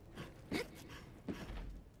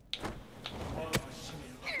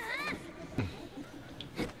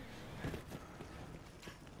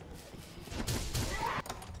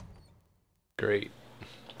 Great.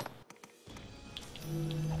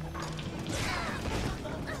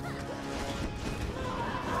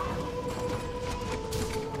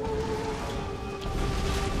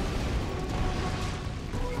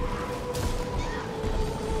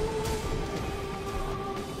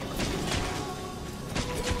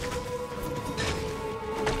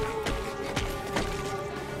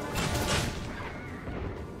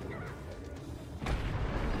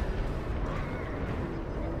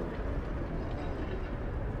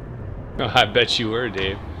 I bet you were,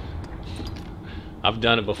 Dave. I've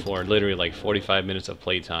done it before, literally like 45 minutes of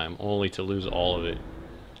playtime, only to lose all of it.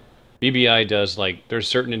 BBI does, like, there's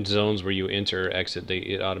certain zones where you enter or exit,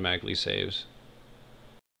 it automatically saves.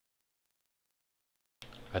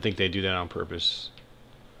 I think they do that on purpose.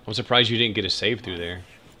 I'm surprised you didn't get a save through there.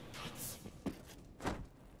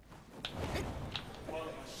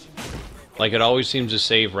 Like, it always seems to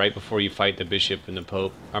save right before you fight the bishop and the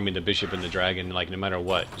pope. I mean, the bishop and the dragon, like, no matter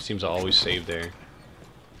what. It seems to always save there.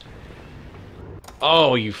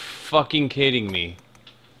 Oh, you fucking kidding me.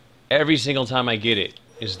 Every single time I get it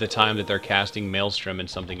is the time that they're casting Maelstrom and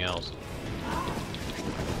something else.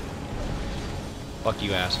 Fuck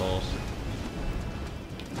you, assholes.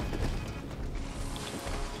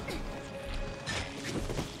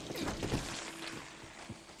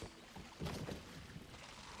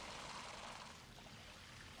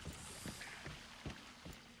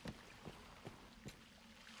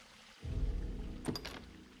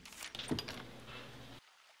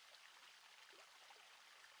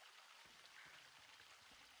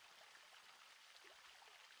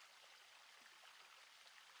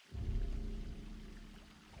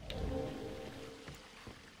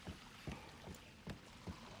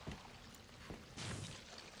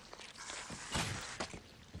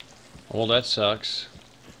 Well, that sucks.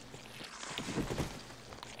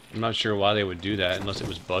 I'm not sure why they would do that unless it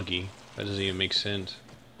was buggy. That doesn't even make sense.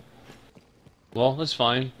 Well, that's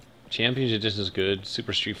fine. Champions Edition is good.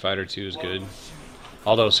 Super Street Fighter 2 is good.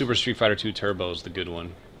 Although Super Street Fighter 2 Turbo is the good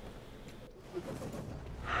one.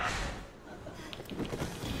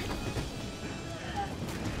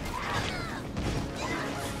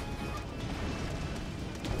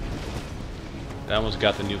 That one's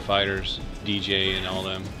got the new fighters, DJ and all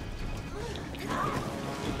them.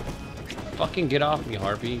 Fucking get off me,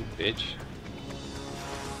 Harpy, bitch.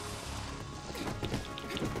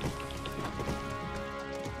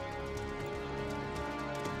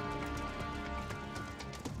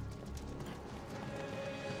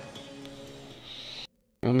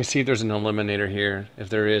 Let me see if there's an eliminator here. If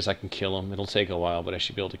there is, I can kill him. It'll take a while, but I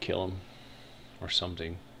should be able to kill him. Or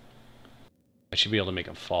something. I should be able to make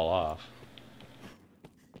him fall off.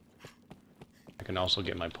 I can also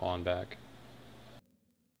get my pawn back.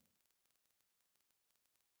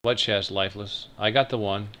 What chest? Lifeless. I got the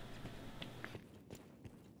one.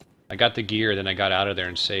 I got the gear, then I got out of there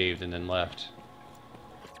and saved, and then left.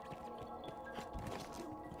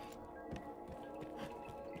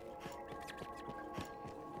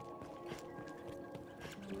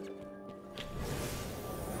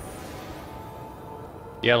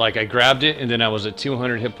 Yeah, like I grabbed it, and then I was at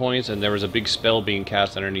 200 hit points, and there was a big spell being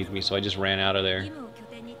cast underneath me, so I just ran out of there.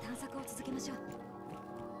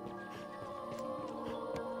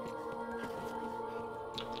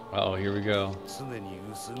 Uh-oh, here we go.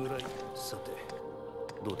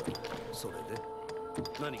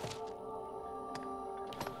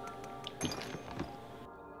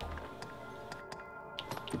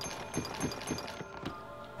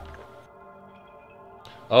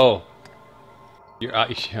 Oh.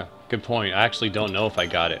 Yeah, good point. I actually don't know if I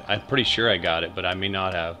got it. I'm pretty sure I got it, but I may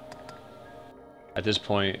not have. At this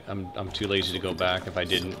point, I'm too lazy to go back if I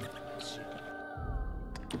didn't.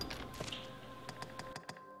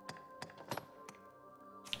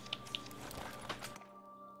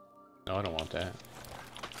 No, I don't want that.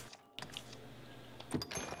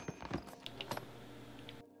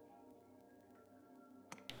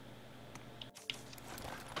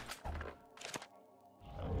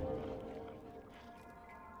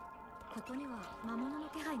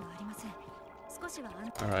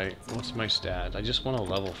 Alright, what's my stat? I just want a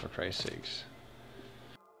level, for Christ's sakes.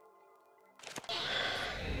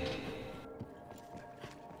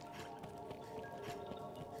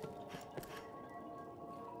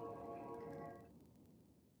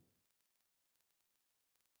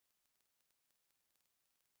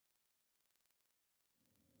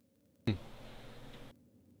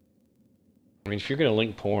 mean, if you're gonna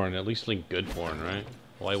link porn, at least link good porn, right?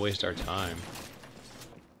 Why waste our time?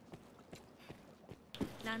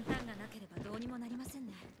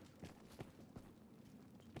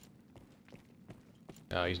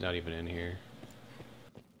 Oh, he's not even in here.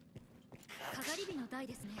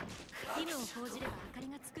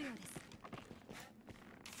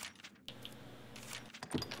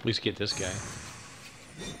 At least get this guy.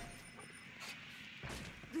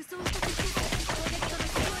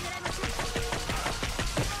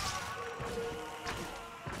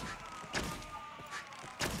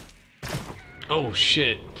 Oh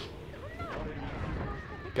shit.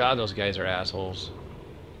 God, those guys are assholes.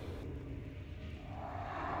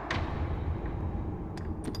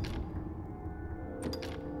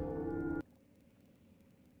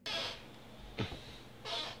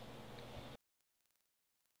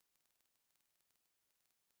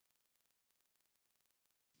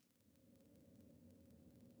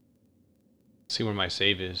 See where my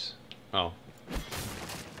save is. Oh.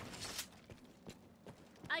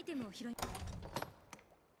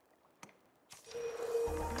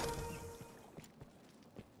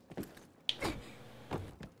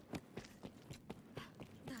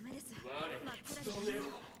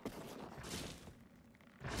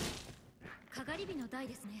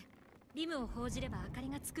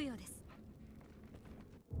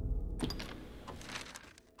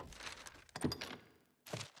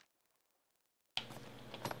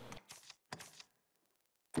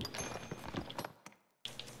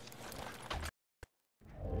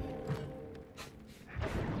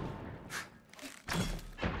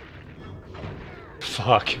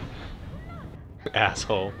 Fuck.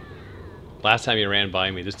 Asshole. Last time he ran by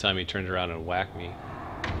me, this time he turned around and whacked me.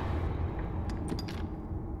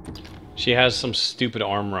 She has some stupid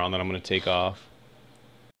armor on that I'm gonna take off.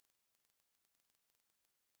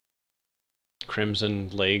 Crimson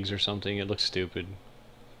legs or something, it looks stupid.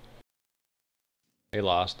 They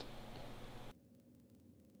lost.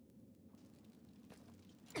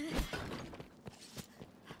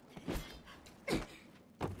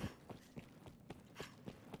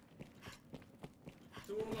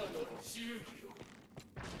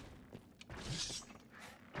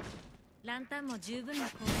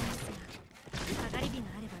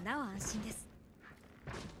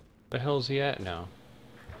 The hell's he at now?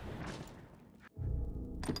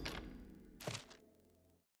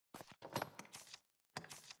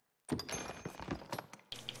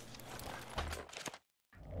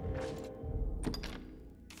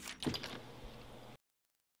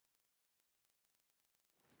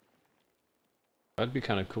 That'd be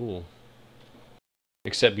kind of cool.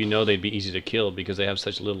 Except you know they'd be easy to kill because they have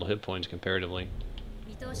such little hit points comparatively.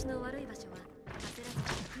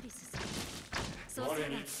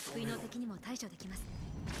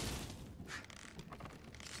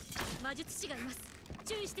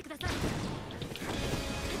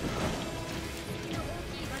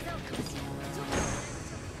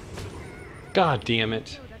 God damn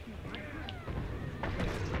it.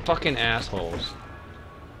 Fucking assholes.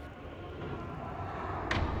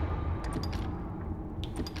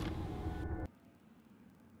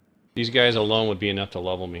 These guys alone would be enough to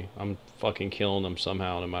level me. I'm fucking killing them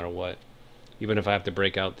somehow, no matter what. Even if I have to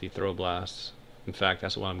break out the throw blasts. In fact,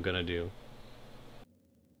 that's what I'm gonna do.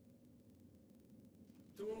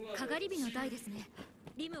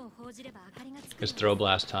 It's throw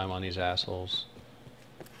blast time on these assholes.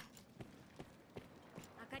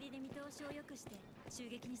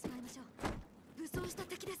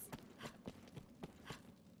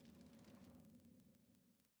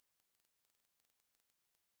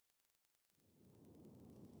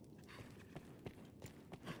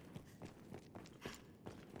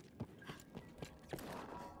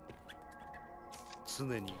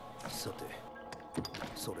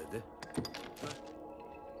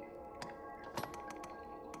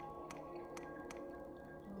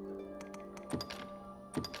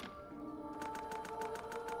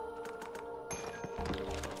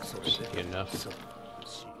 Enough.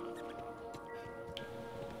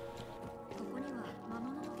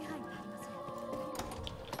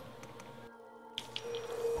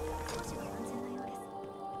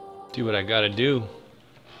 Do what I gotta do.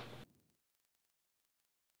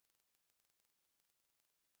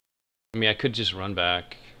 I mean, I could just run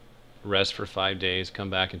back, rest for 5 days, come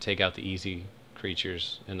back and take out the easy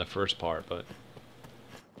creatures in the first part, but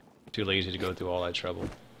too lazy to go through all that trouble.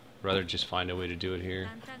 Rather just find a way to do it here.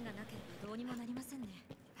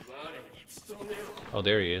 Oh,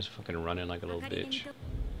 there he is, fucking running like a little bitch.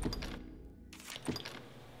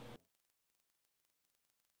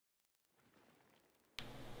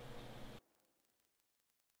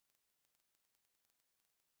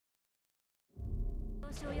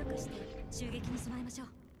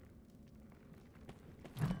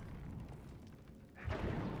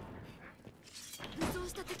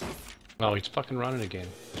 Oh, he's fucking running again.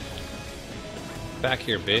 Back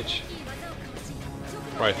here, bitch.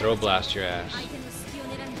 Before I throw blast your ass.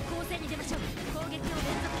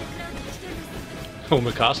 Oh,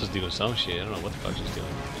 Mikasa's doing some shit. I don't know what the fuck she's doing.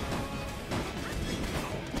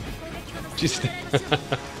 She's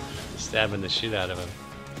stabbing the shit out of him.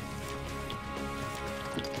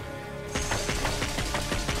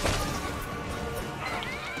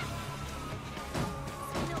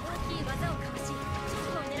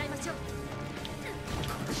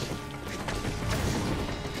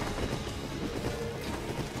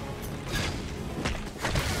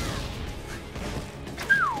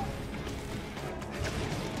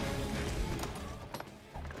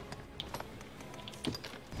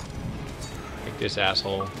 This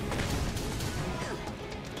asshole.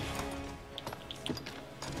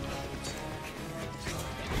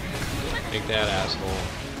 Take that, asshole.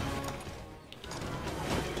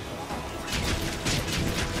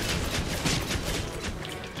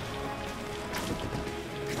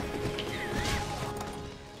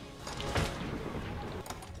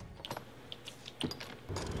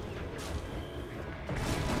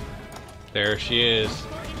 There she is.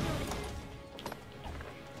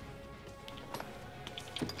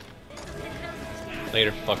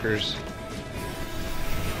 Later, fuckers.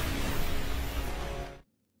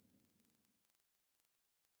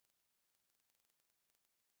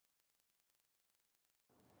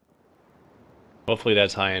 Hopefully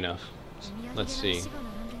that's high enough. Let's see.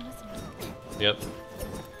 Yep.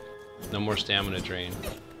 No more stamina drain.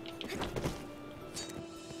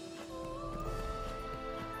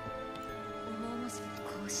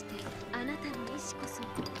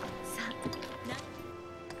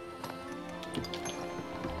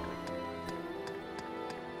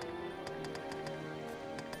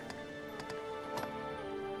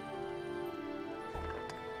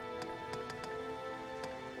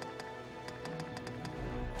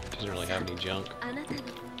 Doesn't really have any junk.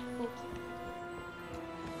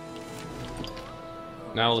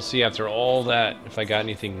 Now let's see after all that if I got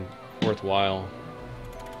anything worthwhile.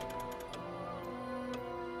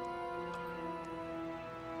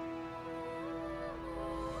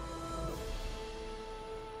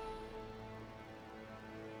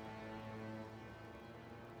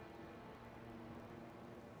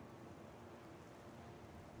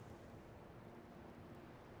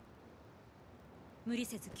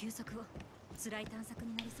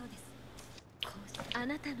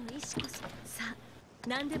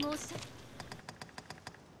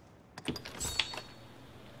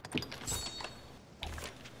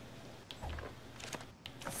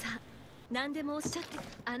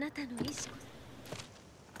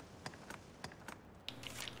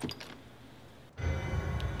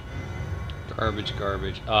 Garbage,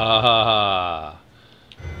 garbage. Ah.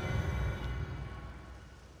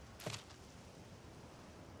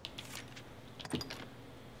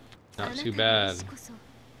 Not too bad.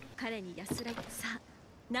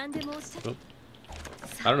 Oop.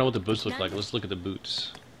 I don't know what the boots look like. Let's look at the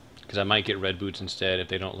boots. Because I might get red boots instead if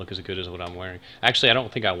they don't look as good as what I'm wearing. Actually, I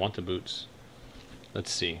don't think I want the boots.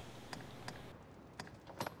 Let's see.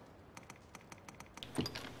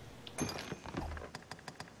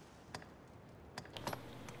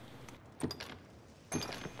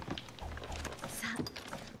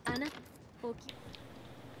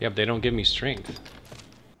 Yeah, but they don't give me strength.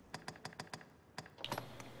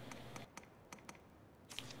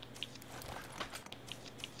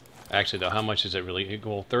 Actually, though, how much is it really?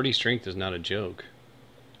 Well, 30 strength is not a joke.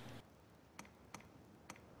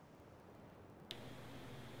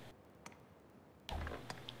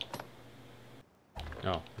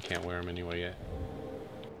 Oh, I can't wear them anyway yet.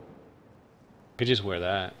 I could just wear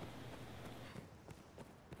that.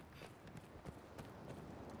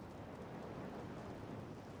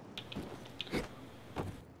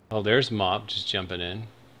 Oh, there's Mop just jumping in.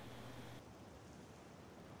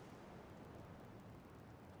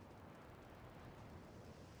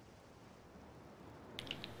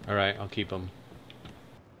 Alright, I'll keep him.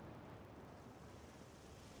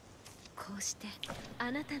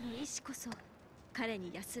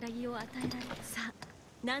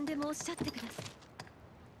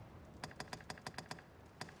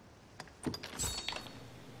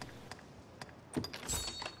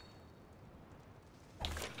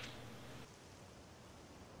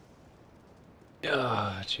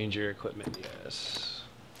 Change your equipment, yes.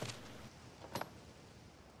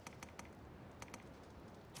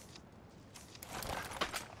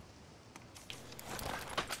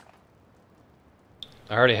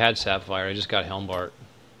 I already had Sapphire, I just got Helmbart.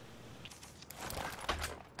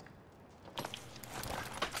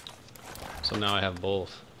 So now I have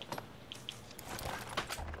both.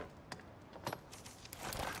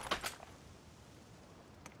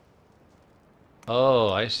 Oh,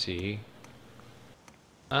 I see.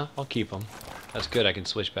 I'll keep them. That's good, I can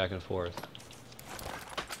switch back and forth.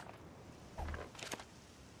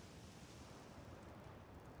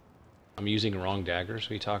 I'm using wrong daggers?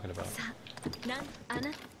 What are you talking about?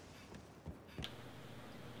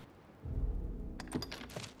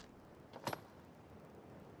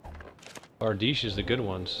 Bardiche is the good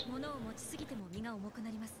ones.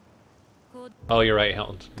 Oh, you're right,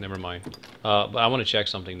 never mind. But I want to check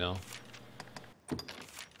something though.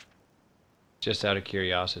 Just out of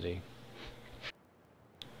curiosity.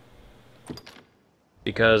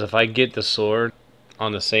 Because if I get the sword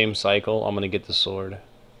on the same cycle, I'm going to get the sword.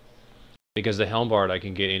 Because the Helmbard I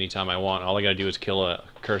can get anytime I want. All I gotta do is kill a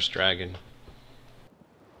cursed dragon.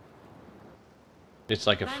 It's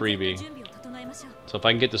like a freebie. So if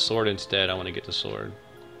I can get the sword instead, I want to get the sword.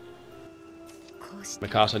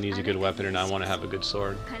 Mikasa needs a good weapon and I want to have a good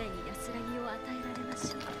sword.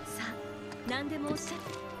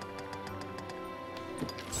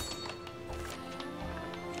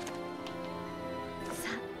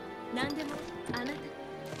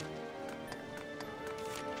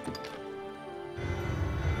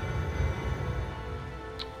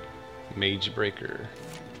 Mage Breaker.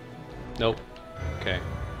 Nope. Okay.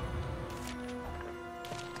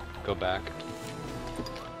 Go back.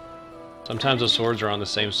 Sometimes the swords are on the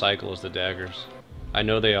same cycle as the daggers. I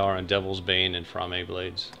know they are on Devil's Bane and Frame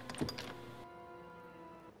Blades.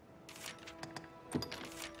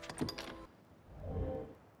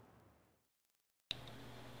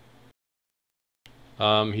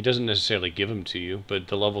 He doesn't necessarily give them to you, but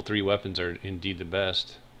the level 3 weapons are indeed the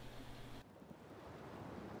best.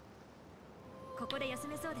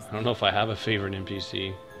 I don't know if I have a favorite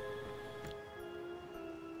NPC.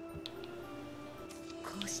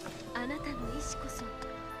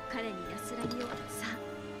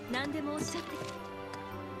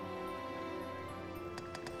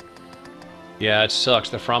 Yeah, it sucks.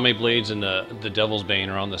 The Frame Blades and the Devil's Bane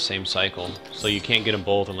are on the same cycle, so you can't get them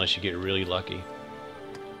both unless you get really lucky.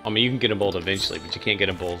 I mean, you can get them both eventually, but you can't get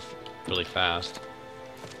them both really fast.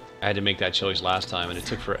 I had to make that choice last time, and it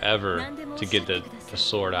took forever to get the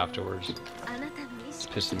sword afterwards. It's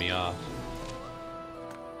pissing me off.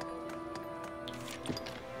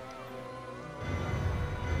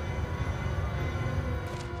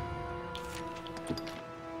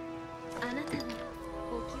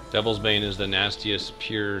 Devil's Bane is the nastiest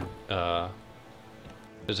pure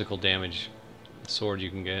physical damage sword you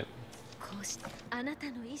can get.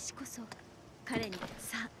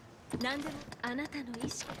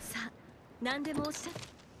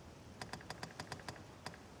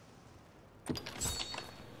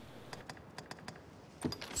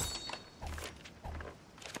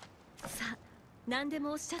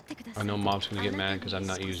 I know Mob's gonna get mad because I'm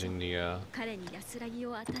not using the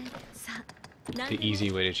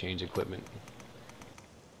easy way to change equipment.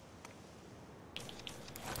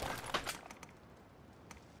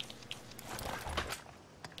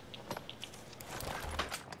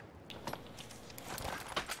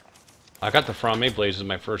 I got the Frame Blades as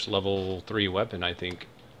my first level 3 weapon, I think.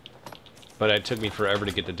 But it took me forever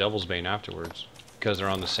to get the Devil's Bane afterwards, because they're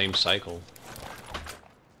on the same cycle.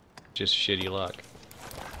 Just shitty luck.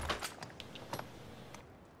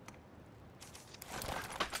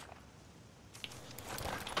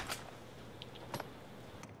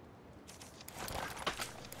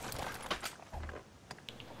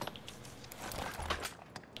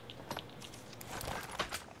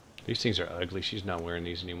 These things are ugly. She's not wearing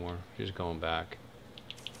these anymore. She's going back.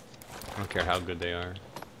 I don't care how good they are.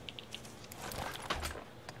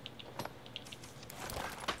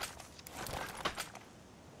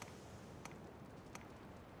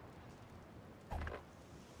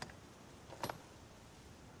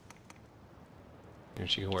 And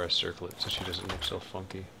she can wear a circlet so she doesn't look so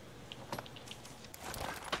funky.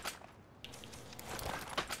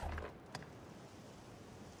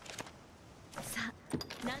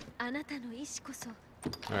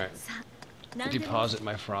 Alright. Deposit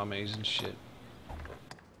my Frames and shit.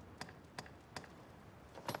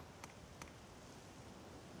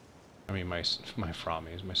 I mean my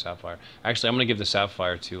Frames, my Sapphire. Actually, I'm gonna give the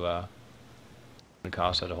Sapphire to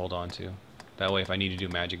Mikasa to hold on to. That way if I need to do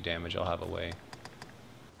magic damage, I'll have a way.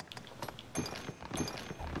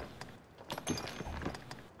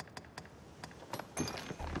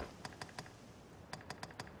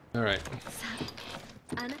 Alright.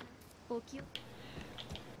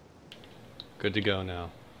 Good to go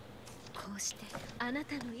now.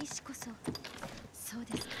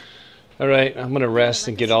 Alright, I'm gonna rest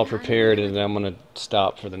and get all prepared, and then I'm gonna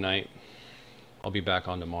stop for the night. I'll be back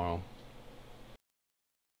on tomorrow.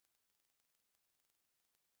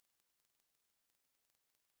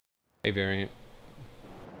 Hey, Variant.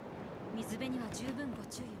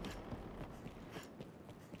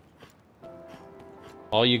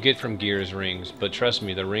 All you get from gear is rings, but trust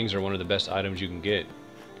me, the rings are one of the best items you can get.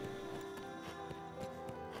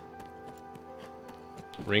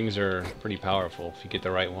 Rings are pretty powerful if you get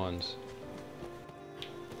the right ones.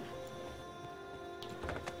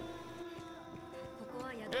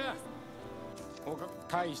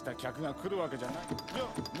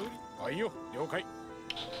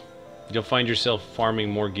 You'll find yourself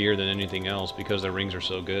farming more gear than anything else because the rings are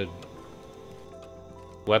so good.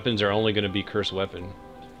 Weapons are only going to be cursed weapon.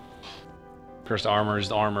 Cursed armor is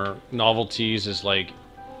the armor. Novelties is like...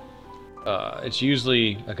 it's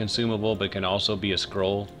usually a consumable, but can also be a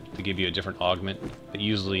scroll to give you a different augment. But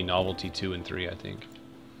usually novelty 2 and 3, I think.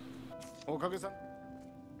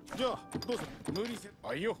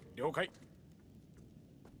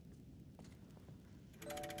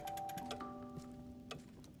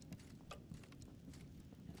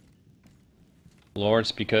 Lord,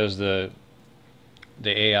 it's because the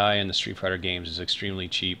AI in the Street Fighter games is extremely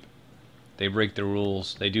cheap. They break the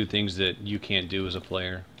rules. They do things that you can't do as a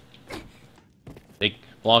player.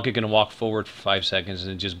 Blanca can walk forward for 5 seconds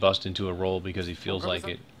and then just bust into a roll because he feels like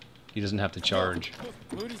it. He doesn't have to charge.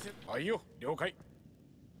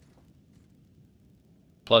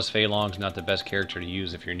 Plus, Fei Long's not the best character to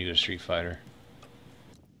use if you're new to Street Fighter.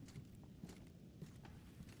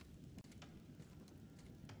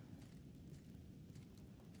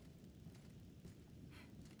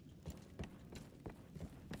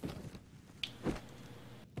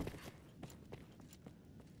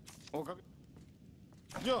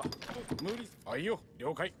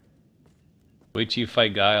 Wait till you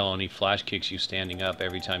fight Guile and he flash kicks you standing up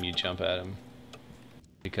every time you jump at him.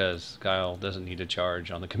 Because Guile doesn't need to charge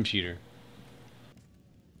on the computer.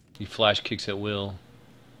 He flash kicks at will.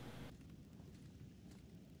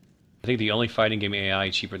 I think the only fighting game AI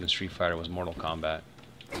cheaper than Street Fighter was Mortal Kombat.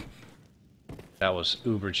 That was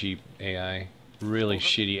uber cheap AI. Really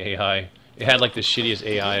shitty AI. It had like the shittiest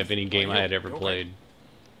AI of any game I had ever played.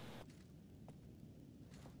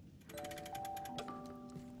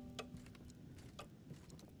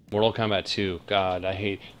 Mortal Kombat 2, God, I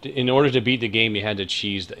hate... In order to beat the game, you had to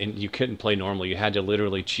cheese... You couldn't play normally, you had to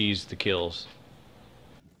literally cheese the kills.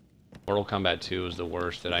 Mortal Kombat 2 is the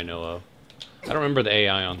worst that I know of. I don't remember the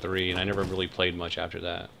AI on 3, and I never really played much after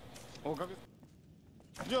that.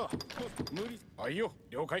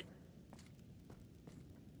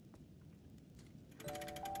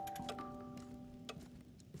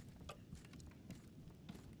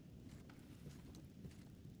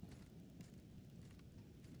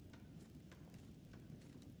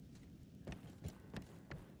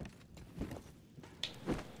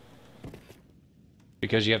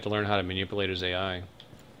 Because you have to learn how to manipulate his AI. You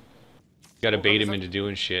gotta bait him into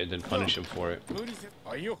doing shit and then punish him for it.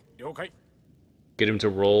 Get him to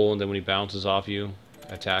roll, and then when he bounces off you,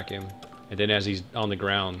 attack him. And then as he's on the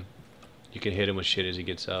ground, you can hit him with shit as he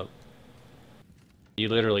gets up. You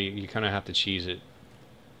kind of have to cheese it.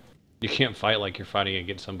 You can't fight like you're fighting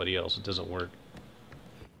against somebody else. It doesn't work.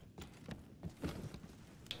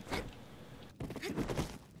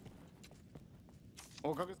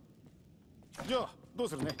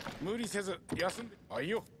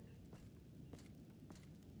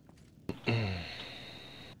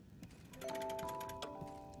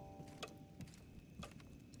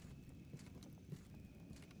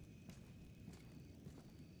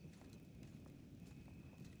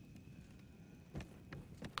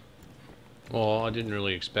 Well, I didn't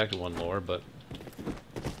really expect one lore, but...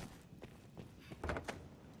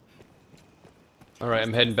 Alright,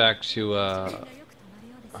 I'm heading back to,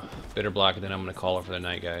 BitterBlack, and then I'm gonna call it for the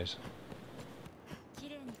night, guys.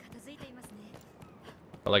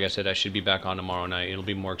 But like I said, I should be back on tomorrow night. It'll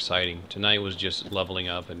be more exciting. Tonight was just leveling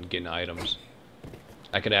up and getting items.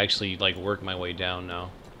 I could actually, like, work my way down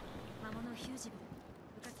now.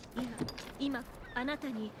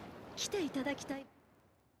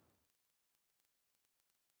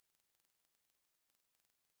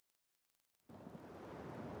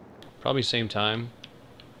 Probably same time.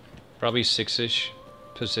 Probably 6-ish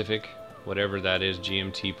Pacific. Whatever that is,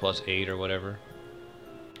 GMT plus 8 or whatever.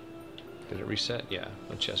 Did it reset? Yeah,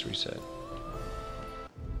 let's just reset.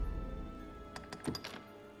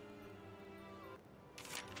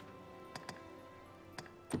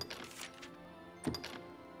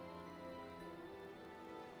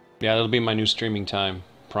 Yeah, that'll be my new streaming time.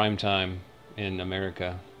 Prime time in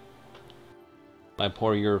America. My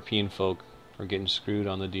poor European folk are getting screwed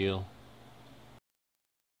on the deal.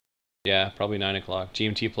 Yeah, probably 9 o'clock.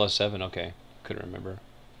 GMT plus 7, okay. Couldn't remember.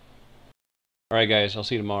 Alright guys, I'll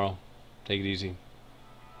see you tomorrow. Take it easy.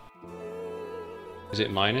 Is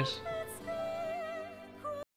it minus?